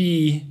might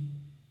be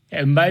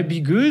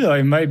good or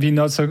it might be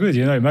not so good.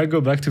 It might go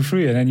back to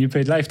free and then you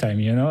paid lifetime,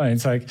 And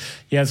it's like,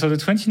 so the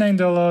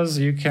 $29,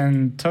 you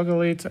can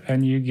toggle it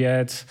and you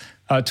get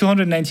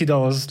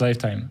 $290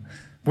 lifetime,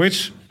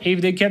 which if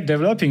they kept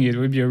developing it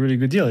would be a really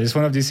good deal. It's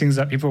one of these things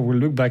that people will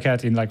look back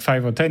at in like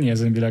 5 or 10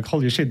 years and be like,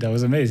 holy shit, that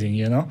was amazing,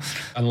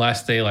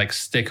 Unless they like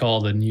stick all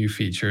the new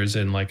features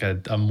in like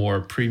a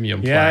more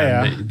premium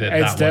plan that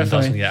one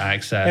doesn't get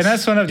access. And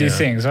that's one of these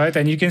things, right?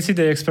 And you can see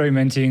they're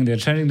experimenting, they're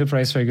changing the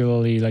price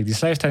regularly. Like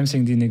this lifetime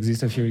thing didn't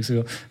exist a few weeks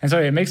ago. And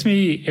so it makes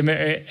me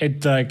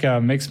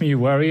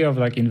wary of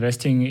like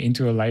investing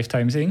into a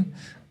lifetime thing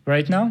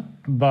right now.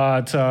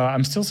 But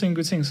I'm still seeing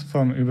good things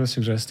from Uber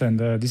Suggest. And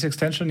this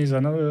extension is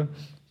another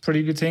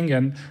pretty good thing,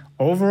 and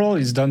overall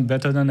it's done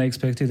better than I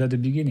expected at the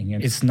beginning.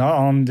 And it's not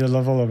on the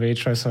level of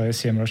Ahrefs or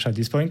SEMrush at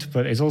this point,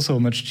 but it's also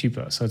much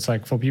cheaper. So it's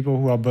like for people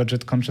who are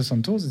budget conscious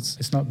on tools,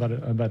 it's not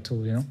a bad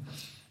tool, Do you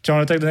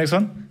want to take the next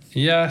one?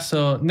 Yeah,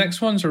 so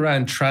next one's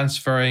around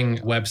transferring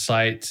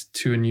website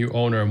to a new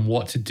owner and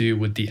what to do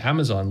with the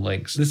Amazon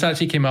links. This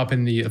actually came up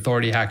in the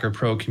Authority Hacker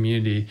Pro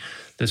community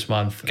this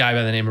month. A guy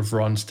by the name of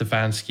Ron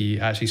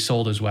Stefanski actually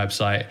sold his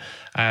website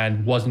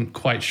and wasn't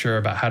quite sure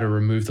about how to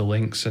remove the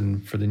links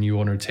and for the new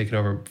owner to take it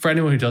over. For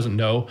anyone who doesn't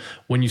know,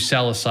 when you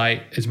sell a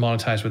site, it's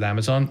monetized with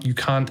Amazon, you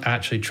can't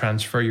actually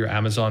transfer your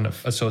Amazon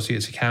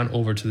Associates account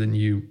over to the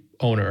new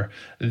owner.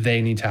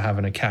 They need to have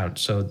an account.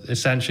 So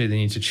essentially they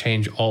need to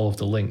change all of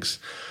the links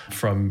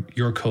from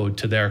your code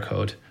to their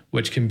code,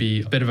 which can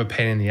be a bit of a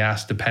pain in the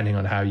ass depending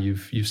on how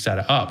you've set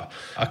it up.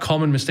 A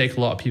common mistake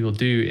a lot of people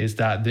do is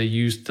that they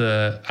use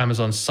the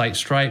Amazon site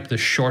stripe, the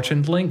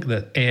shortened link,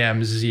 that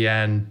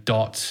amzn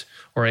dot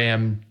or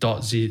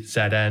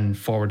am.zn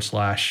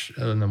 /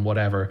 and then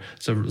whatever.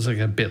 So it's like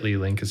a bit.ly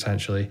link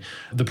essentially.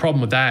 The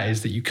problem with that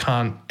is that you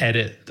can't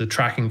edit the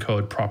tracking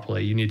code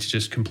properly. You need to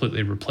just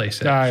completely replace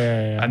it.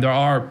 And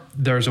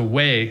there's a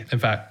way, in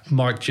fact,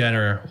 Mark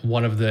Jenner,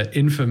 one of the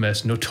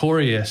infamous,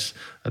 notorious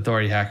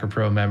Authority Hacker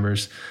Pro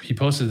members, he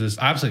posted this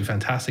absolutely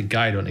fantastic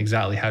guide on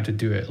exactly how to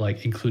do it,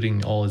 like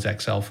including all his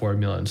Excel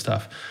formula and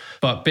stuff.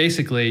 But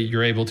basically,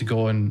 you're able to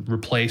go and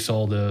replace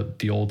all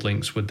the old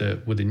links with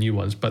the new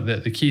ones. But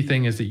the key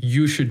thing is that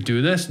you should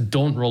do this.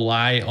 Don't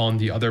rely on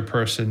the other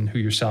person who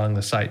you're selling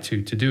the site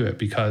to do it,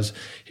 because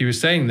he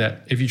was saying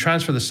that if you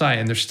transfer the site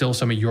and there's still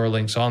some of your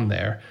links on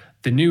there,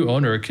 the new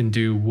owner can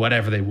do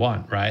whatever they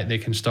want, right? They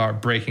can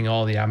start breaking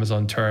all the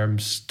Amazon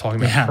terms,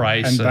 talking about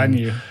price and ban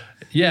you.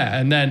 Yeah,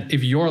 and then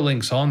if your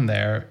link's on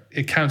there,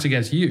 it counts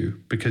against you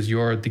because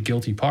you're the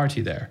guilty party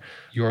there.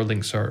 Your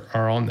links are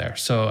on there.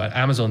 So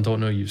Amazon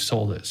don't know you've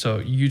sold it. So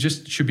you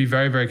just should be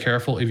very, very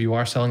careful if you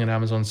are selling an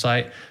Amazon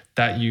site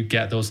that you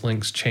get those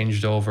links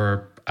changed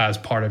over as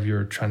part of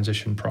your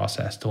transition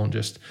process. Don't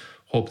just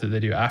hope that they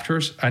do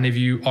afterwards. And if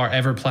you are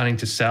ever planning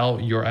to sell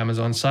your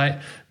Amazon site,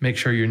 make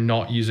sure you're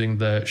not using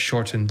the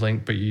shortened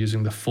link, but you're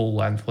using the full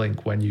length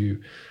link when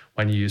you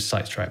use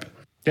SiteStripe.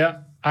 Yeah,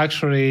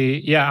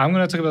 actually, I'm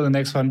going to talk about the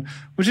next one,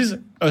 which is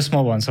a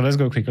small one. So let's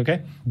go quick,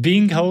 okay?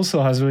 Bing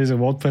also has released a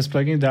WordPress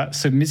plugin that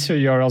submits your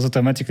URLs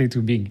automatically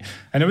to Bing.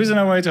 And the reason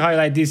I wanted to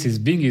highlight this is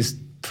Bing is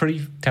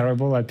pretty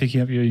terrible at picking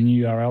up your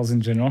new URLs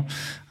in general.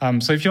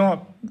 So if you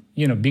want,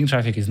 Bing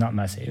traffic is not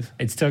massive.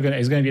 It's going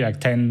to be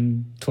like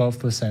 10,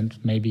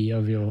 12% maybe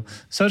of your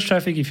search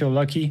traffic if you're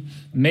lucky.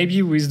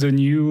 Maybe with the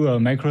new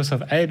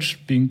Microsoft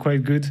Edge being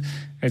quite good,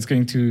 it's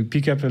going to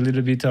pick up a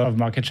little bit of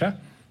market share.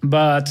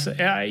 But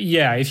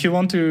if you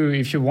want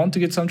to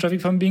get some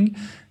traffic from Bing,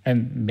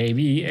 and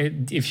maybe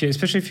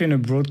especially if you're in a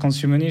broad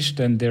consumer niche,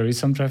 then there is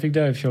some traffic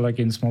there. If you're like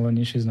in smaller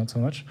niches, not so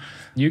much.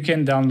 You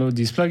can download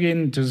this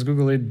plugin, just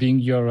Google it,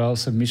 Bing URL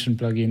submission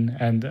plugin,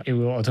 and it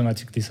will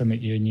automatically submit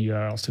your new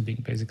URLs to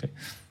Bing, basically.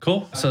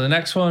 Cool. So the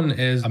next one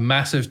is a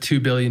massive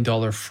 $2 billion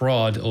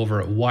fraud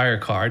over at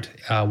Wirecard.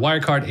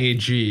 Wirecard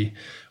AG,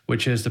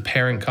 which is the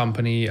parent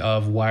company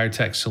of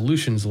Wiretech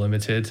Solutions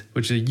Limited,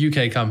 which is a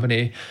UK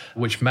company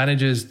which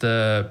manages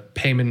the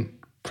payment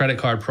credit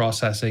card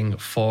processing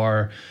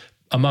for,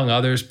 among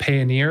others,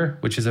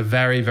 Payoneer, which is a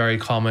very, very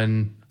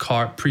common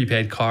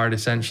prepaid card,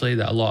 essentially,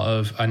 that a lot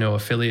of, I know,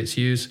 affiliates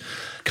use.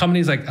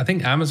 Companies like, I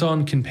think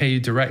Amazon can pay you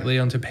directly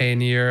onto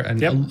Payoneer,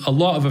 and a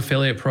lot of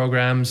affiliate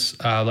programs,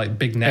 like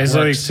big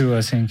networks. Ezoic too,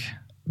 I think.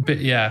 But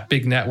yeah,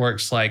 big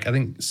networks like I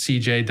think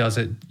CJ does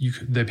it.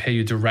 They pay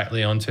you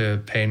directly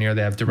onto Payoneer.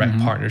 They have direct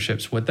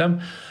partnerships with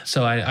them.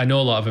 So I know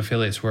a lot of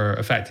affiliates were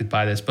affected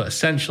by this, but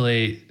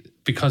essentially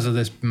because of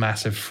this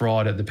massive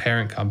fraud at the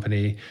parent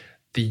company,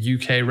 the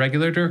UK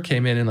regulator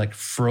came in and like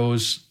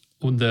froze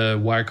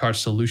the Wirecard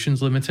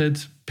Solutions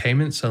Limited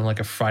payments on like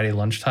a Friday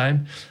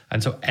lunchtime.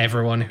 And so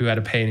everyone who had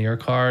a Payoneer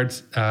card,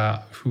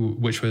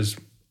 which was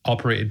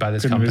operated by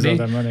this company, couldn't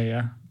that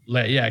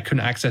money,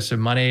 couldn't access their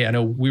money. I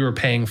know we were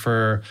paying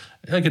for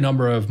like a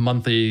number of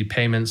monthly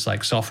payments,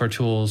 like software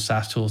tools,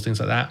 SaaS tools, things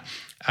like that.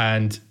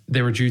 And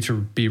they were due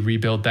to be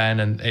rebuilt then,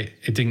 and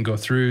it didn't go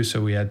through.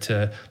 So we had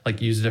to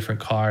like use a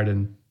different card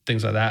and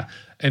things like that.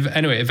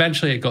 Anyway,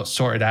 eventually it got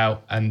sorted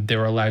out and they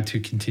were allowed to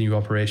continue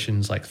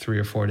operations like 3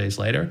 or 4 days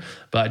later.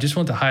 But I just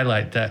want to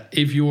highlight that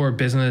if your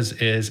business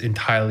is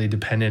entirely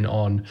dependent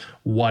on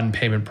one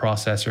payment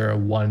processor,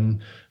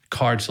 one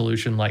card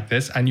solution like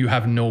this, and you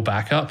have no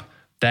backup,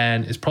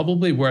 then it's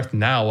probably worth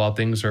now, while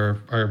things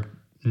are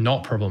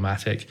not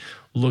problematic,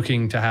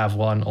 looking to have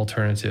one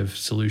alternative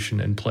solution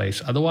in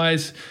place.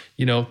 Otherwise,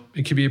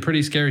 it could be a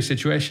pretty scary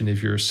situation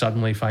if you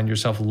suddenly find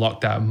yourself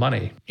locked out of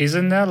money.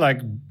 Isn't there like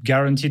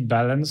guaranteed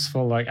balance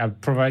for like,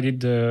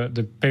 provided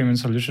the payment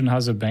solution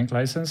has a bank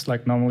license?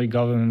 Like normally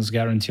governments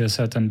guarantee a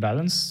certain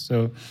balance.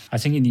 So I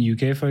think in the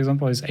UK, for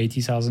example, it's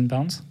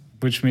 £80,000.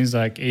 Which means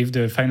like if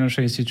the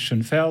financial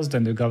institution fails,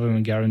 then the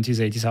government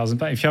guarantees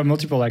 £80,000. If you have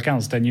multiple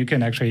accounts, then you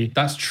can actually...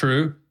 That's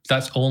true.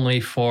 That's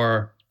only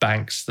for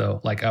banks though,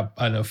 like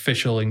an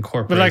official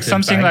incorporated But like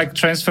something bank. like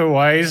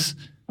TransferWise,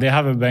 they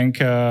have a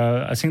bank,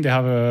 I think they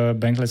have a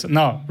bank license.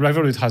 No,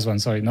 Revolut has one,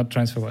 sorry, not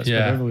TransferWise, but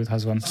Revolut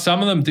has one.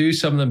 Some of them do,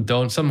 some of them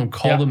don't. Some of them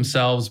call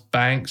themselves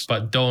banks,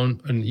 but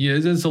don't. And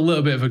there's a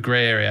little bit of a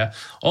gray area.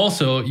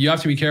 Also, you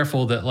have to be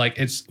careful that like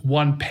it's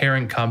one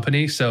parent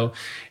company. So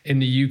in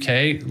the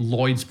UK,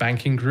 Lloyds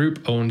Banking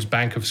Group owns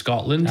Bank of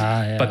Scotland,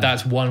 but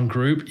that's one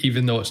group,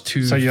 even though it's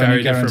two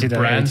very different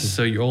brands.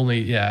 So you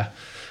only,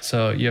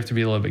 So you have to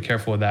be a little bit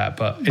careful with that,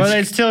 but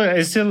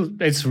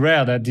it's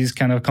rare that these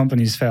kind of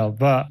companies fail.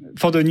 But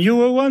for the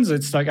newer ones,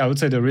 it's like I would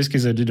say the risk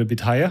is a little bit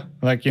higher.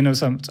 Like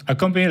a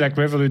company like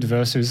Revolut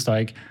versus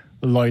like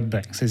Lloyd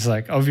Banks. It's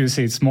like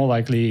obviously it's more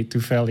likely to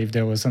fail if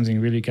there was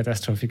something really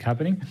catastrophic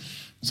happening.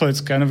 So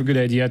it's kind of a good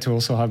idea to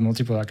also have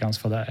multiple accounts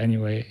for that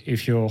anyway,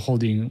 if you're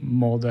holding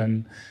more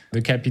than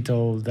the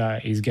capital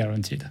that is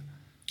guaranteed.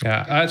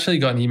 Yeah, I actually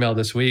got an email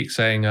this week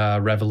saying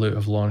Revolut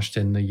have launched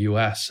in the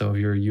US. So if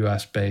you're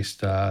US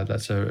based,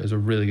 that's a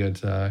really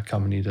good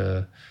company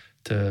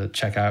to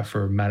check out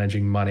for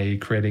managing money,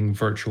 creating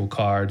virtual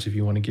cards if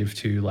you want to give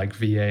to like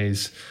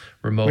VAs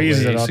remotely,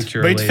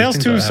 securely. But it fails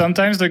too. Like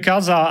sometimes the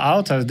cards are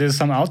out. There's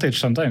some outage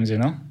sometimes,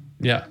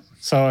 Yeah.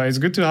 So it's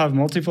good to have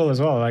multiple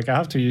as well. Like I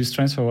have to use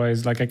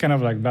TransferWise. Like I kind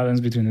of like balance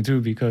between the two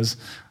because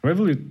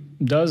Revolut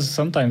does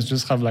sometimes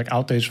just have like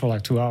outage for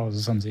like 2 hours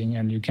or something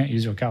and you can't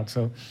use your card.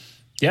 So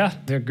yeah,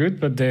 they're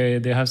good, but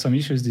they have some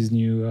issues, these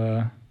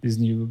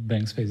new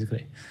banks,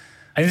 basically.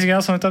 Anything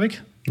else on the topic?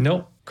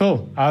 No.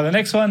 Cool. The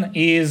next one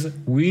is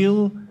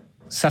Will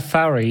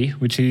Safari,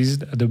 which is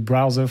the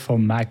browser for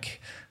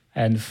Mac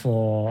and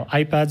for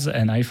iPads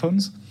and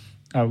iPhones,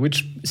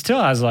 which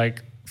still has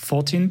like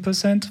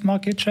 14%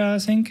 market share, I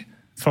think,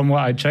 from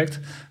what I checked,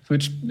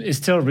 which is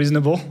still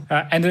reasonable.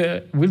 And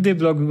will they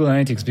block Google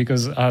Analytics?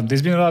 Because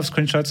there's been a lot of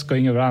screenshots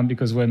going around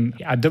because when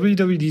at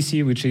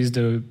WWDC, which is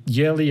the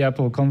yearly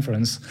Apple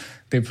conference,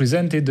 they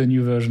presented the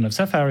new version of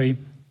Safari.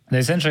 They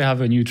essentially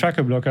have a new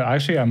tracker blocker.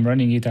 Actually, I'm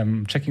running it.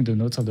 I'm checking the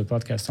notes of the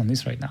podcast on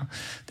this right now.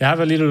 They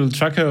have a little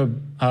tracker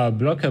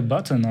blocker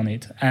button on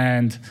it.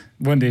 And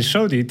when they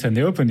showed it and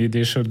they opened it,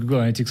 they showed Google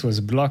Analytics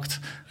was blocked,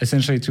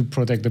 essentially to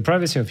protect the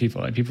privacy of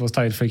people. And people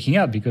started freaking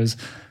out because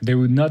they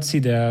would not see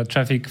their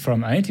traffic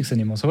from Analytics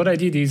anymore. So what I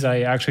did is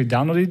I actually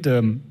downloaded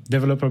the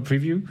developer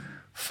preview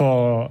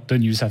for the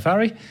new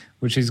Safari,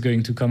 which is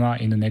going to come out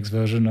in the next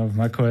version of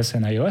macOS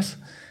and iOS.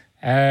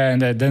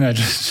 And then I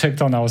just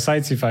checked on our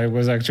sites if I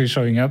was actually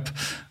showing up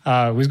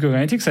with Google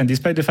Analytics. And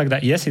despite the fact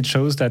that, yes, it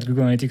shows that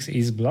Google Analytics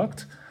is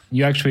blocked,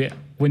 you actually,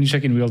 when you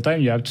check in real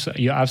time,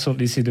 you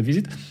absolutely see the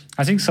visit.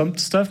 I think some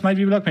stuff might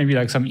be blocked, maybe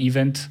like some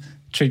event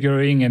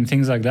triggering and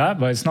things like that,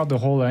 but it's not the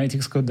whole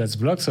Analytics code that's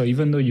blocked. So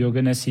even though you're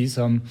going to see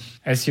some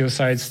SEO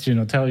sites,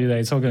 tell you that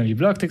it's all going to be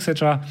blocked,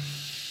 etc.,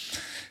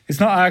 it's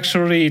not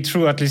actually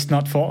true, at least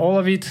not for all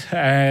of it.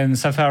 And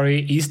Safari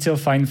is still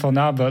fine for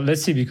now, but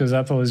let's see, because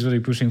Apple is really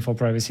pushing for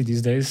privacy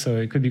these days, so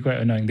it could be quite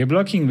annoying. They're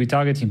blocking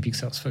retargeting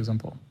pixels, for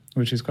example,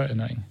 which is quite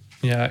annoying.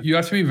 Yeah, you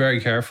have to be very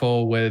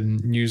careful when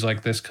news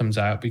like this comes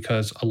out,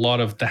 because a lot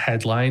of the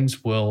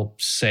headlines will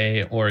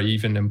say or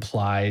even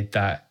imply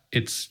that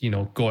it's,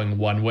 going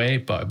one way,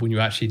 but when you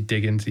actually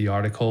dig into the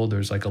article,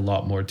 there's like a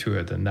lot more to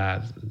it than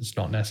that. It's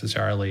not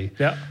necessarily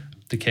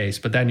the case.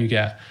 But then you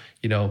get,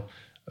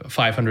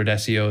 500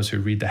 SEOs who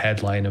read the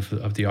headline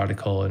of the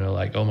article and are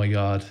like, oh my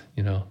God,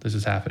 this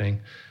is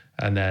happening.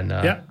 And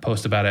then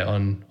post about it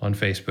on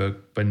Facebook,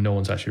 but no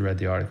one's actually read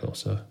the article.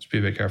 So just be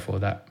a bit careful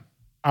with that.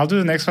 I'll do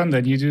the next one,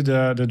 then you do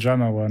the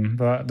drama one.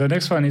 But the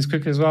next one is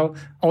quick as well.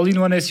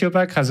 All-in-one SEO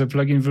Pack has a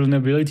plugin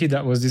vulnerability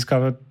that was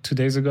discovered 2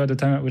 days ago at the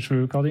time at which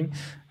we're recording.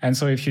 And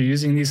so if you're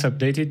using this,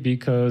 update it,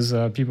 because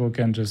people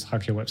can just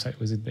hack your website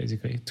with it,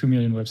 basically. 2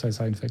 million websites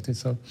are infected,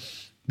 so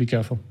be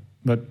careful.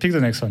 But pick the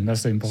next one.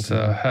 That's the important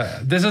one.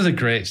 This is a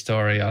great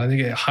story. I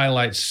think it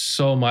highlights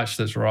so much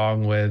that's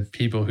wrong with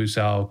people who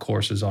sell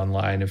courses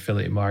online,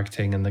 affiliate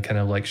marketing, and the kind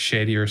of like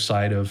shadier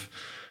side of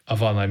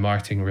online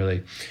marketing,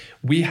 really.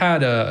 We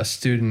had a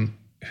student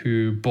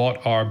who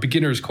bought our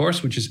beginner's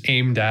course, which is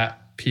aimed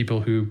at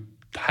people who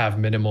have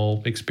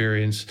minimal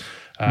experience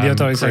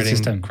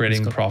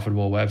creating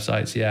profitable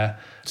websites. Yeah.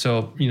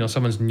 So,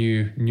 someone's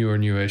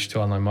newish to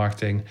online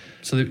marketing.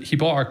 So he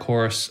bought our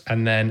course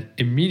and then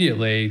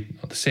immediately,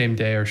 the same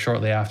day or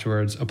shortly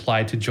afterwards,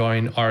 applied to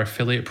join our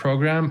affiliate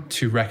program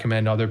to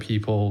recommend other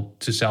people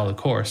to sell the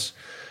course.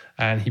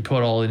 And he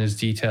put all in his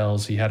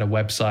details. He had a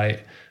website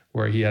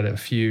where he had a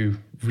few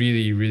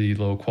really, really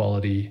low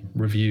quality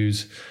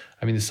reviews.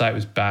 I mean, the site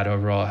was bad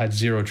overall, it had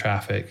zero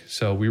traffic.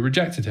 So we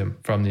rejected him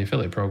from the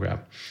affiliate program.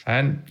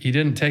 And he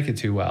didn't take it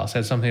too well.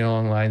 Said something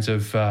along the lines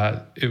of,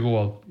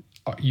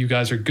 you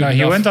guys are good enough.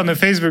 He went on a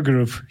Facebook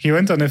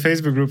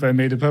group. And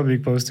made a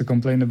public post to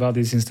complain about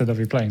this instead of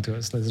replying to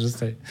us, let's just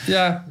say.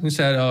 Yeah, he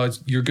said,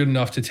 you're good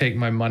enough to take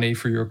my money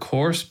for your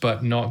course,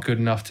 but not good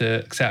enough to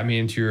accept me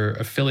into your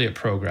affiliate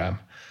program.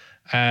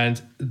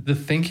 And the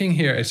thinking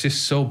here is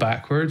just so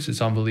backwards, it's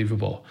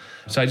unbelievable.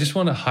 So I just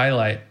want to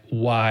highlight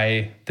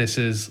why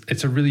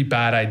it's a really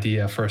bad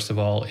idea, first of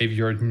all, if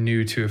you're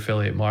new to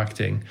affiliate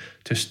marketing,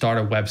 to start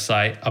a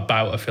website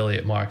about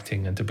affiliate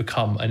marketing and to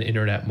become an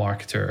internet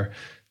marketer,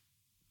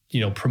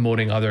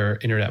 promoting other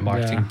internet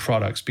marketing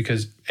products,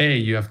 because A,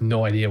 you have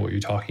no idea what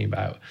you're talking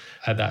about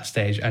at that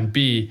stage. And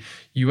B,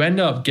 you end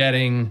up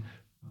getting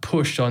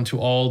pushed onto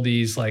all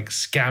these like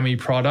scammy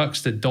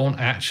products that don't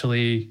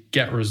actually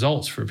get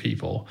results for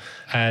people.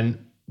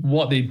 And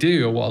what they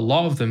do, or what a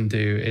lot of them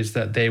do, is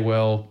that they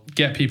will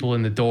get people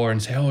in the door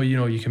and say,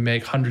 you can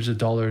make hundreds of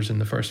dollars in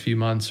the first few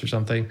months or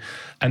something.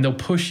 And they'll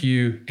push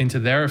you into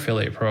their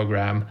affiliate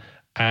program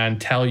and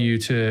tell you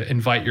to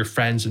invite your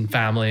friends and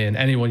family and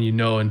anyone you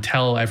know and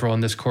tell everyone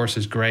this course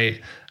is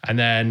great. And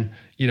then,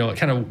 it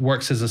kind of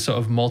works as a sort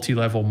of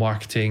multi-level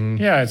marketing.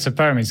 Yeah, it's a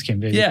pyramid scheme,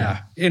 basically.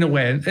 Yeah, in a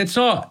way. It's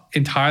not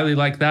entirely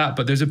like that,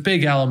 but there's a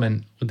big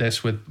element with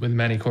this with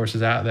many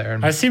courses out there.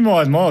 I see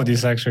more and more of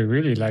this, actually,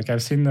 really. Like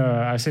I've seen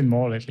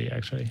more lately,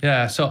 actually.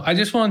 Yeah, so I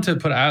just wanted to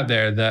put out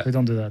there that we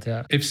don't do that,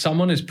 yeah. If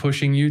someone is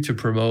pushing you to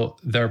promote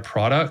their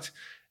product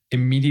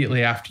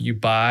immediately after you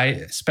buy,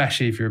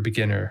 especially if you're a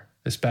beginner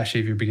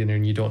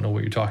and you don't know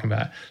what you're talking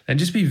about, then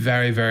just be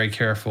very, very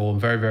careful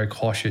and very, very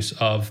cautious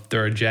of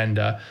their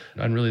agenda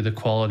and really the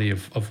quality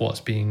of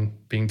what's being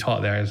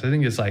taught there. So I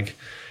think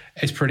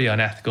it's pretty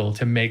unethical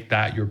to make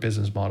that your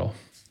business model.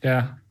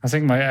 Yeah, I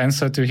think my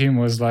answer to him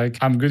was like,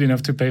 I'm good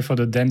enough to pay for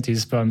the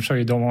dentist, but I'm sure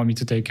you don't want me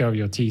to take care of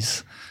your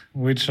teeth,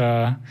 which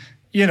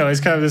it's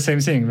kind of the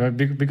same thing, right?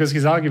 Because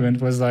his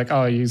argument was like,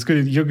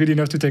 you're good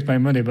enough to take my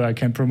money, but I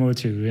can't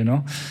promote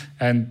you,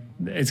 And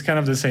it's kind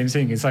of the same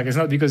thing. It's like, it's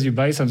not because you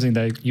buy something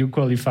that you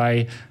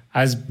qualify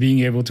as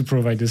being able to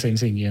provide the same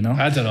thing,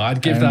 I don't know.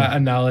 I'd give that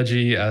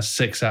analogy a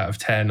 6 out of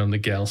 10 on the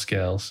Gale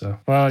scale. So,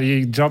 well,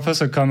 you drop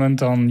us a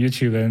comment on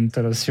YouTube and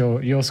tell us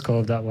your score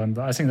of that one.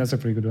 But I think that's a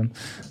pretty good one.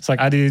 It's like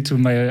added it to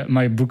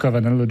my book of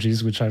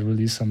analogies, which I'll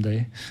release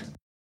someday.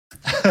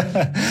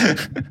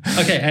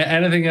 Okay,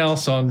 anything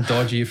else on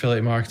dodgy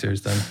affiliate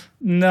marketers then?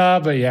 No,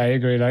 but yeah, I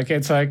agree. Like,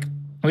 it's like,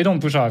 We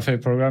don't push our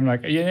affiliate program.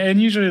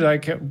 And usually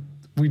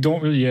we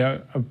don't really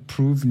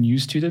approve new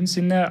students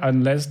in there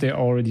unless they're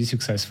already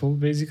successful,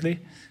 basically.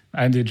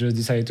 And they just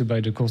decided to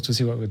buy the course to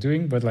see what we're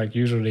doing. But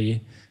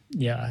usually,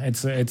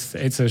 it's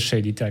a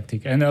shady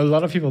tactic. And a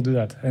lot of people do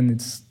that.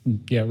 And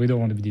we don't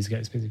want to be these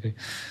guys, basically.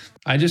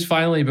 I just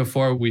finally,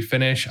 before we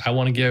finish,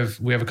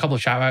 we have a couple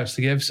of shout outs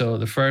to give. So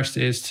the first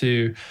is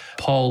to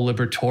Paul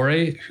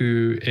Liberatore,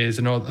 who is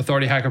an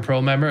Authority Hacker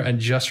Pro member and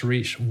just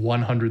reached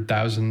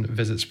 100,000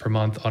 visits per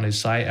month on his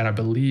site. And I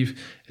believe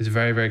is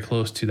very, very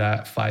close to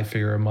that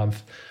 5-figure a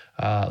month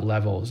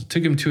level. It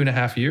took him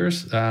 2.5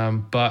 years,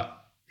 but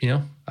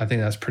I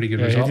think that's pretty good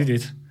result. He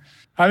did it.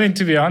 I mean,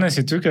 to be honest,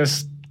 it took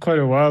us quite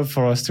a while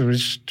for us to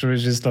reach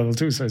this level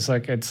too. So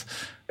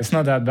it's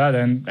not that bad.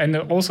 And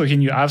also he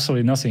knew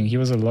absolutely nothing. He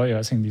was a lawyer,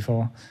 I think,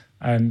 before,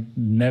 and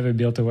never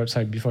built a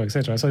website before,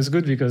 etc. So it's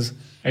good because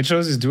it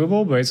shows it's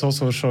doable, but it's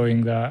also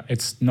showing that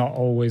it's not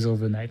always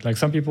overnight. Like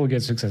some people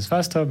get success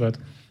faster, but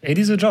it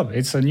is a job.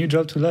 It's a new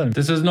job to learn.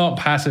 This is not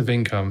passive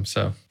income,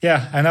 so.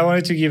 Yeah, and I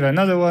wanted to give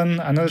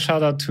another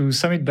shout out to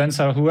Samit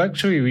Bansal, who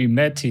actually we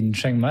met in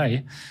Chiang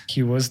Mai.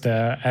 He was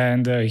there,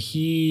 and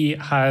he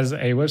has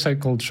a website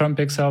called Trump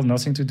Excel,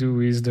 nothing to do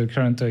with the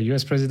current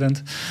US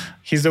president.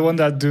 He's the one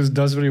that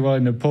does really well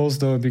in the polls,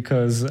 though,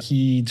 because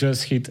he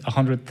just hit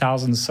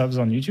 100,000 subs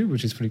on YouTube,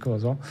 which is pretty cool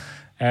as well.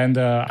 And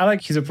I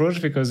like his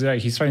approach because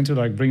he's trying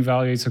to bring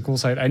value. It's a cool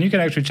site, and you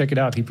can actually check it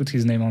out. He put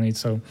his name on it,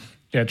 so.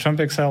 Yeah, Trump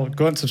Excel,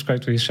 go and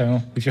subscribe to his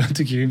channel if you want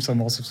to give him some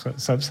more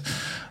subs.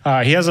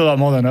 He has a lot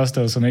more than us,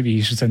 though, so maybe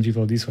he should send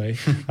people this way.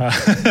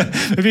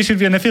 Maybe he should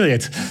be an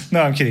affiliate.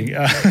 No, I'm kidding.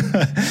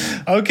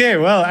 Okay,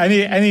 well,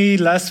 any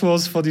last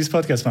words for this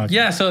podcast, Mark?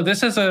 Yeah, so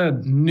this is a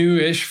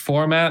new-ish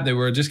format that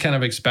we're just kind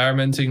of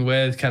experimenting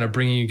with, kind of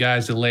bringing you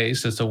guys the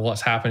latest as to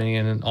what's happening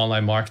in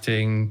online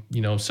marketing,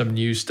 some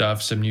new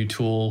stuff, some new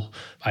tool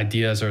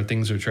ideas or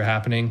things which are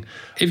happening.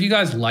 If you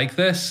guys like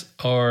this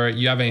or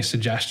you have any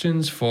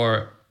suggestions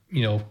for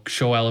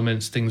show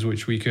elements, things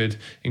which we could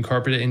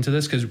incorporate into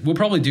this, because we'll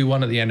probably do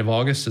one at the end of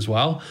August as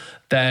well,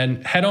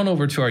 then head on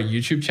over to our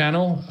YouTube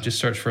channel, just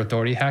search for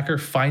Authority Hacker,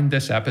 find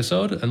this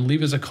episode and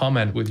leave us a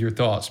comment with your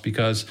thoughts,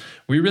 because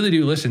we really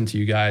do listen to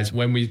you guys.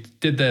 When we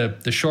did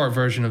the short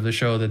version of the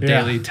show, the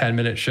daily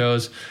 10-minute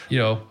shows,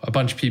 a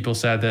bunch of people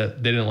said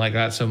that they didn't like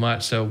that so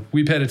much. So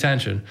we paid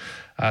attention.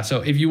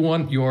 So if you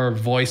want your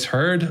voice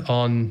heard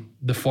on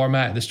the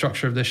format, the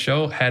structure of this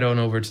show, head on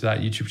over to that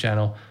YouTube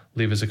channel.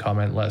 Leave us a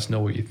comment. Let us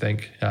know what you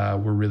think.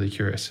 We're really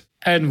curious.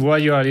 And while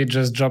you're at it,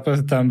 just drop a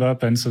thumb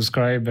up and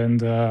subscribe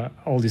and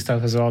all this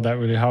stuff as well. That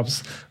really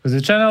helps with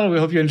the channel. We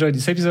hope you enjoyed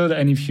this episode.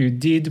 And if you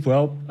did,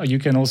 well, you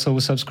can also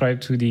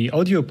subscribe to the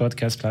audio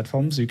podcast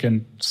platforms. You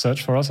can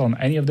search for us on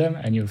any of them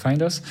and you'll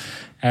find us.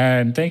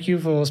 And thank you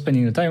for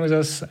spending the time with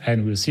us.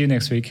 And we'll see you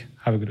next week.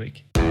 Have a good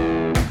week.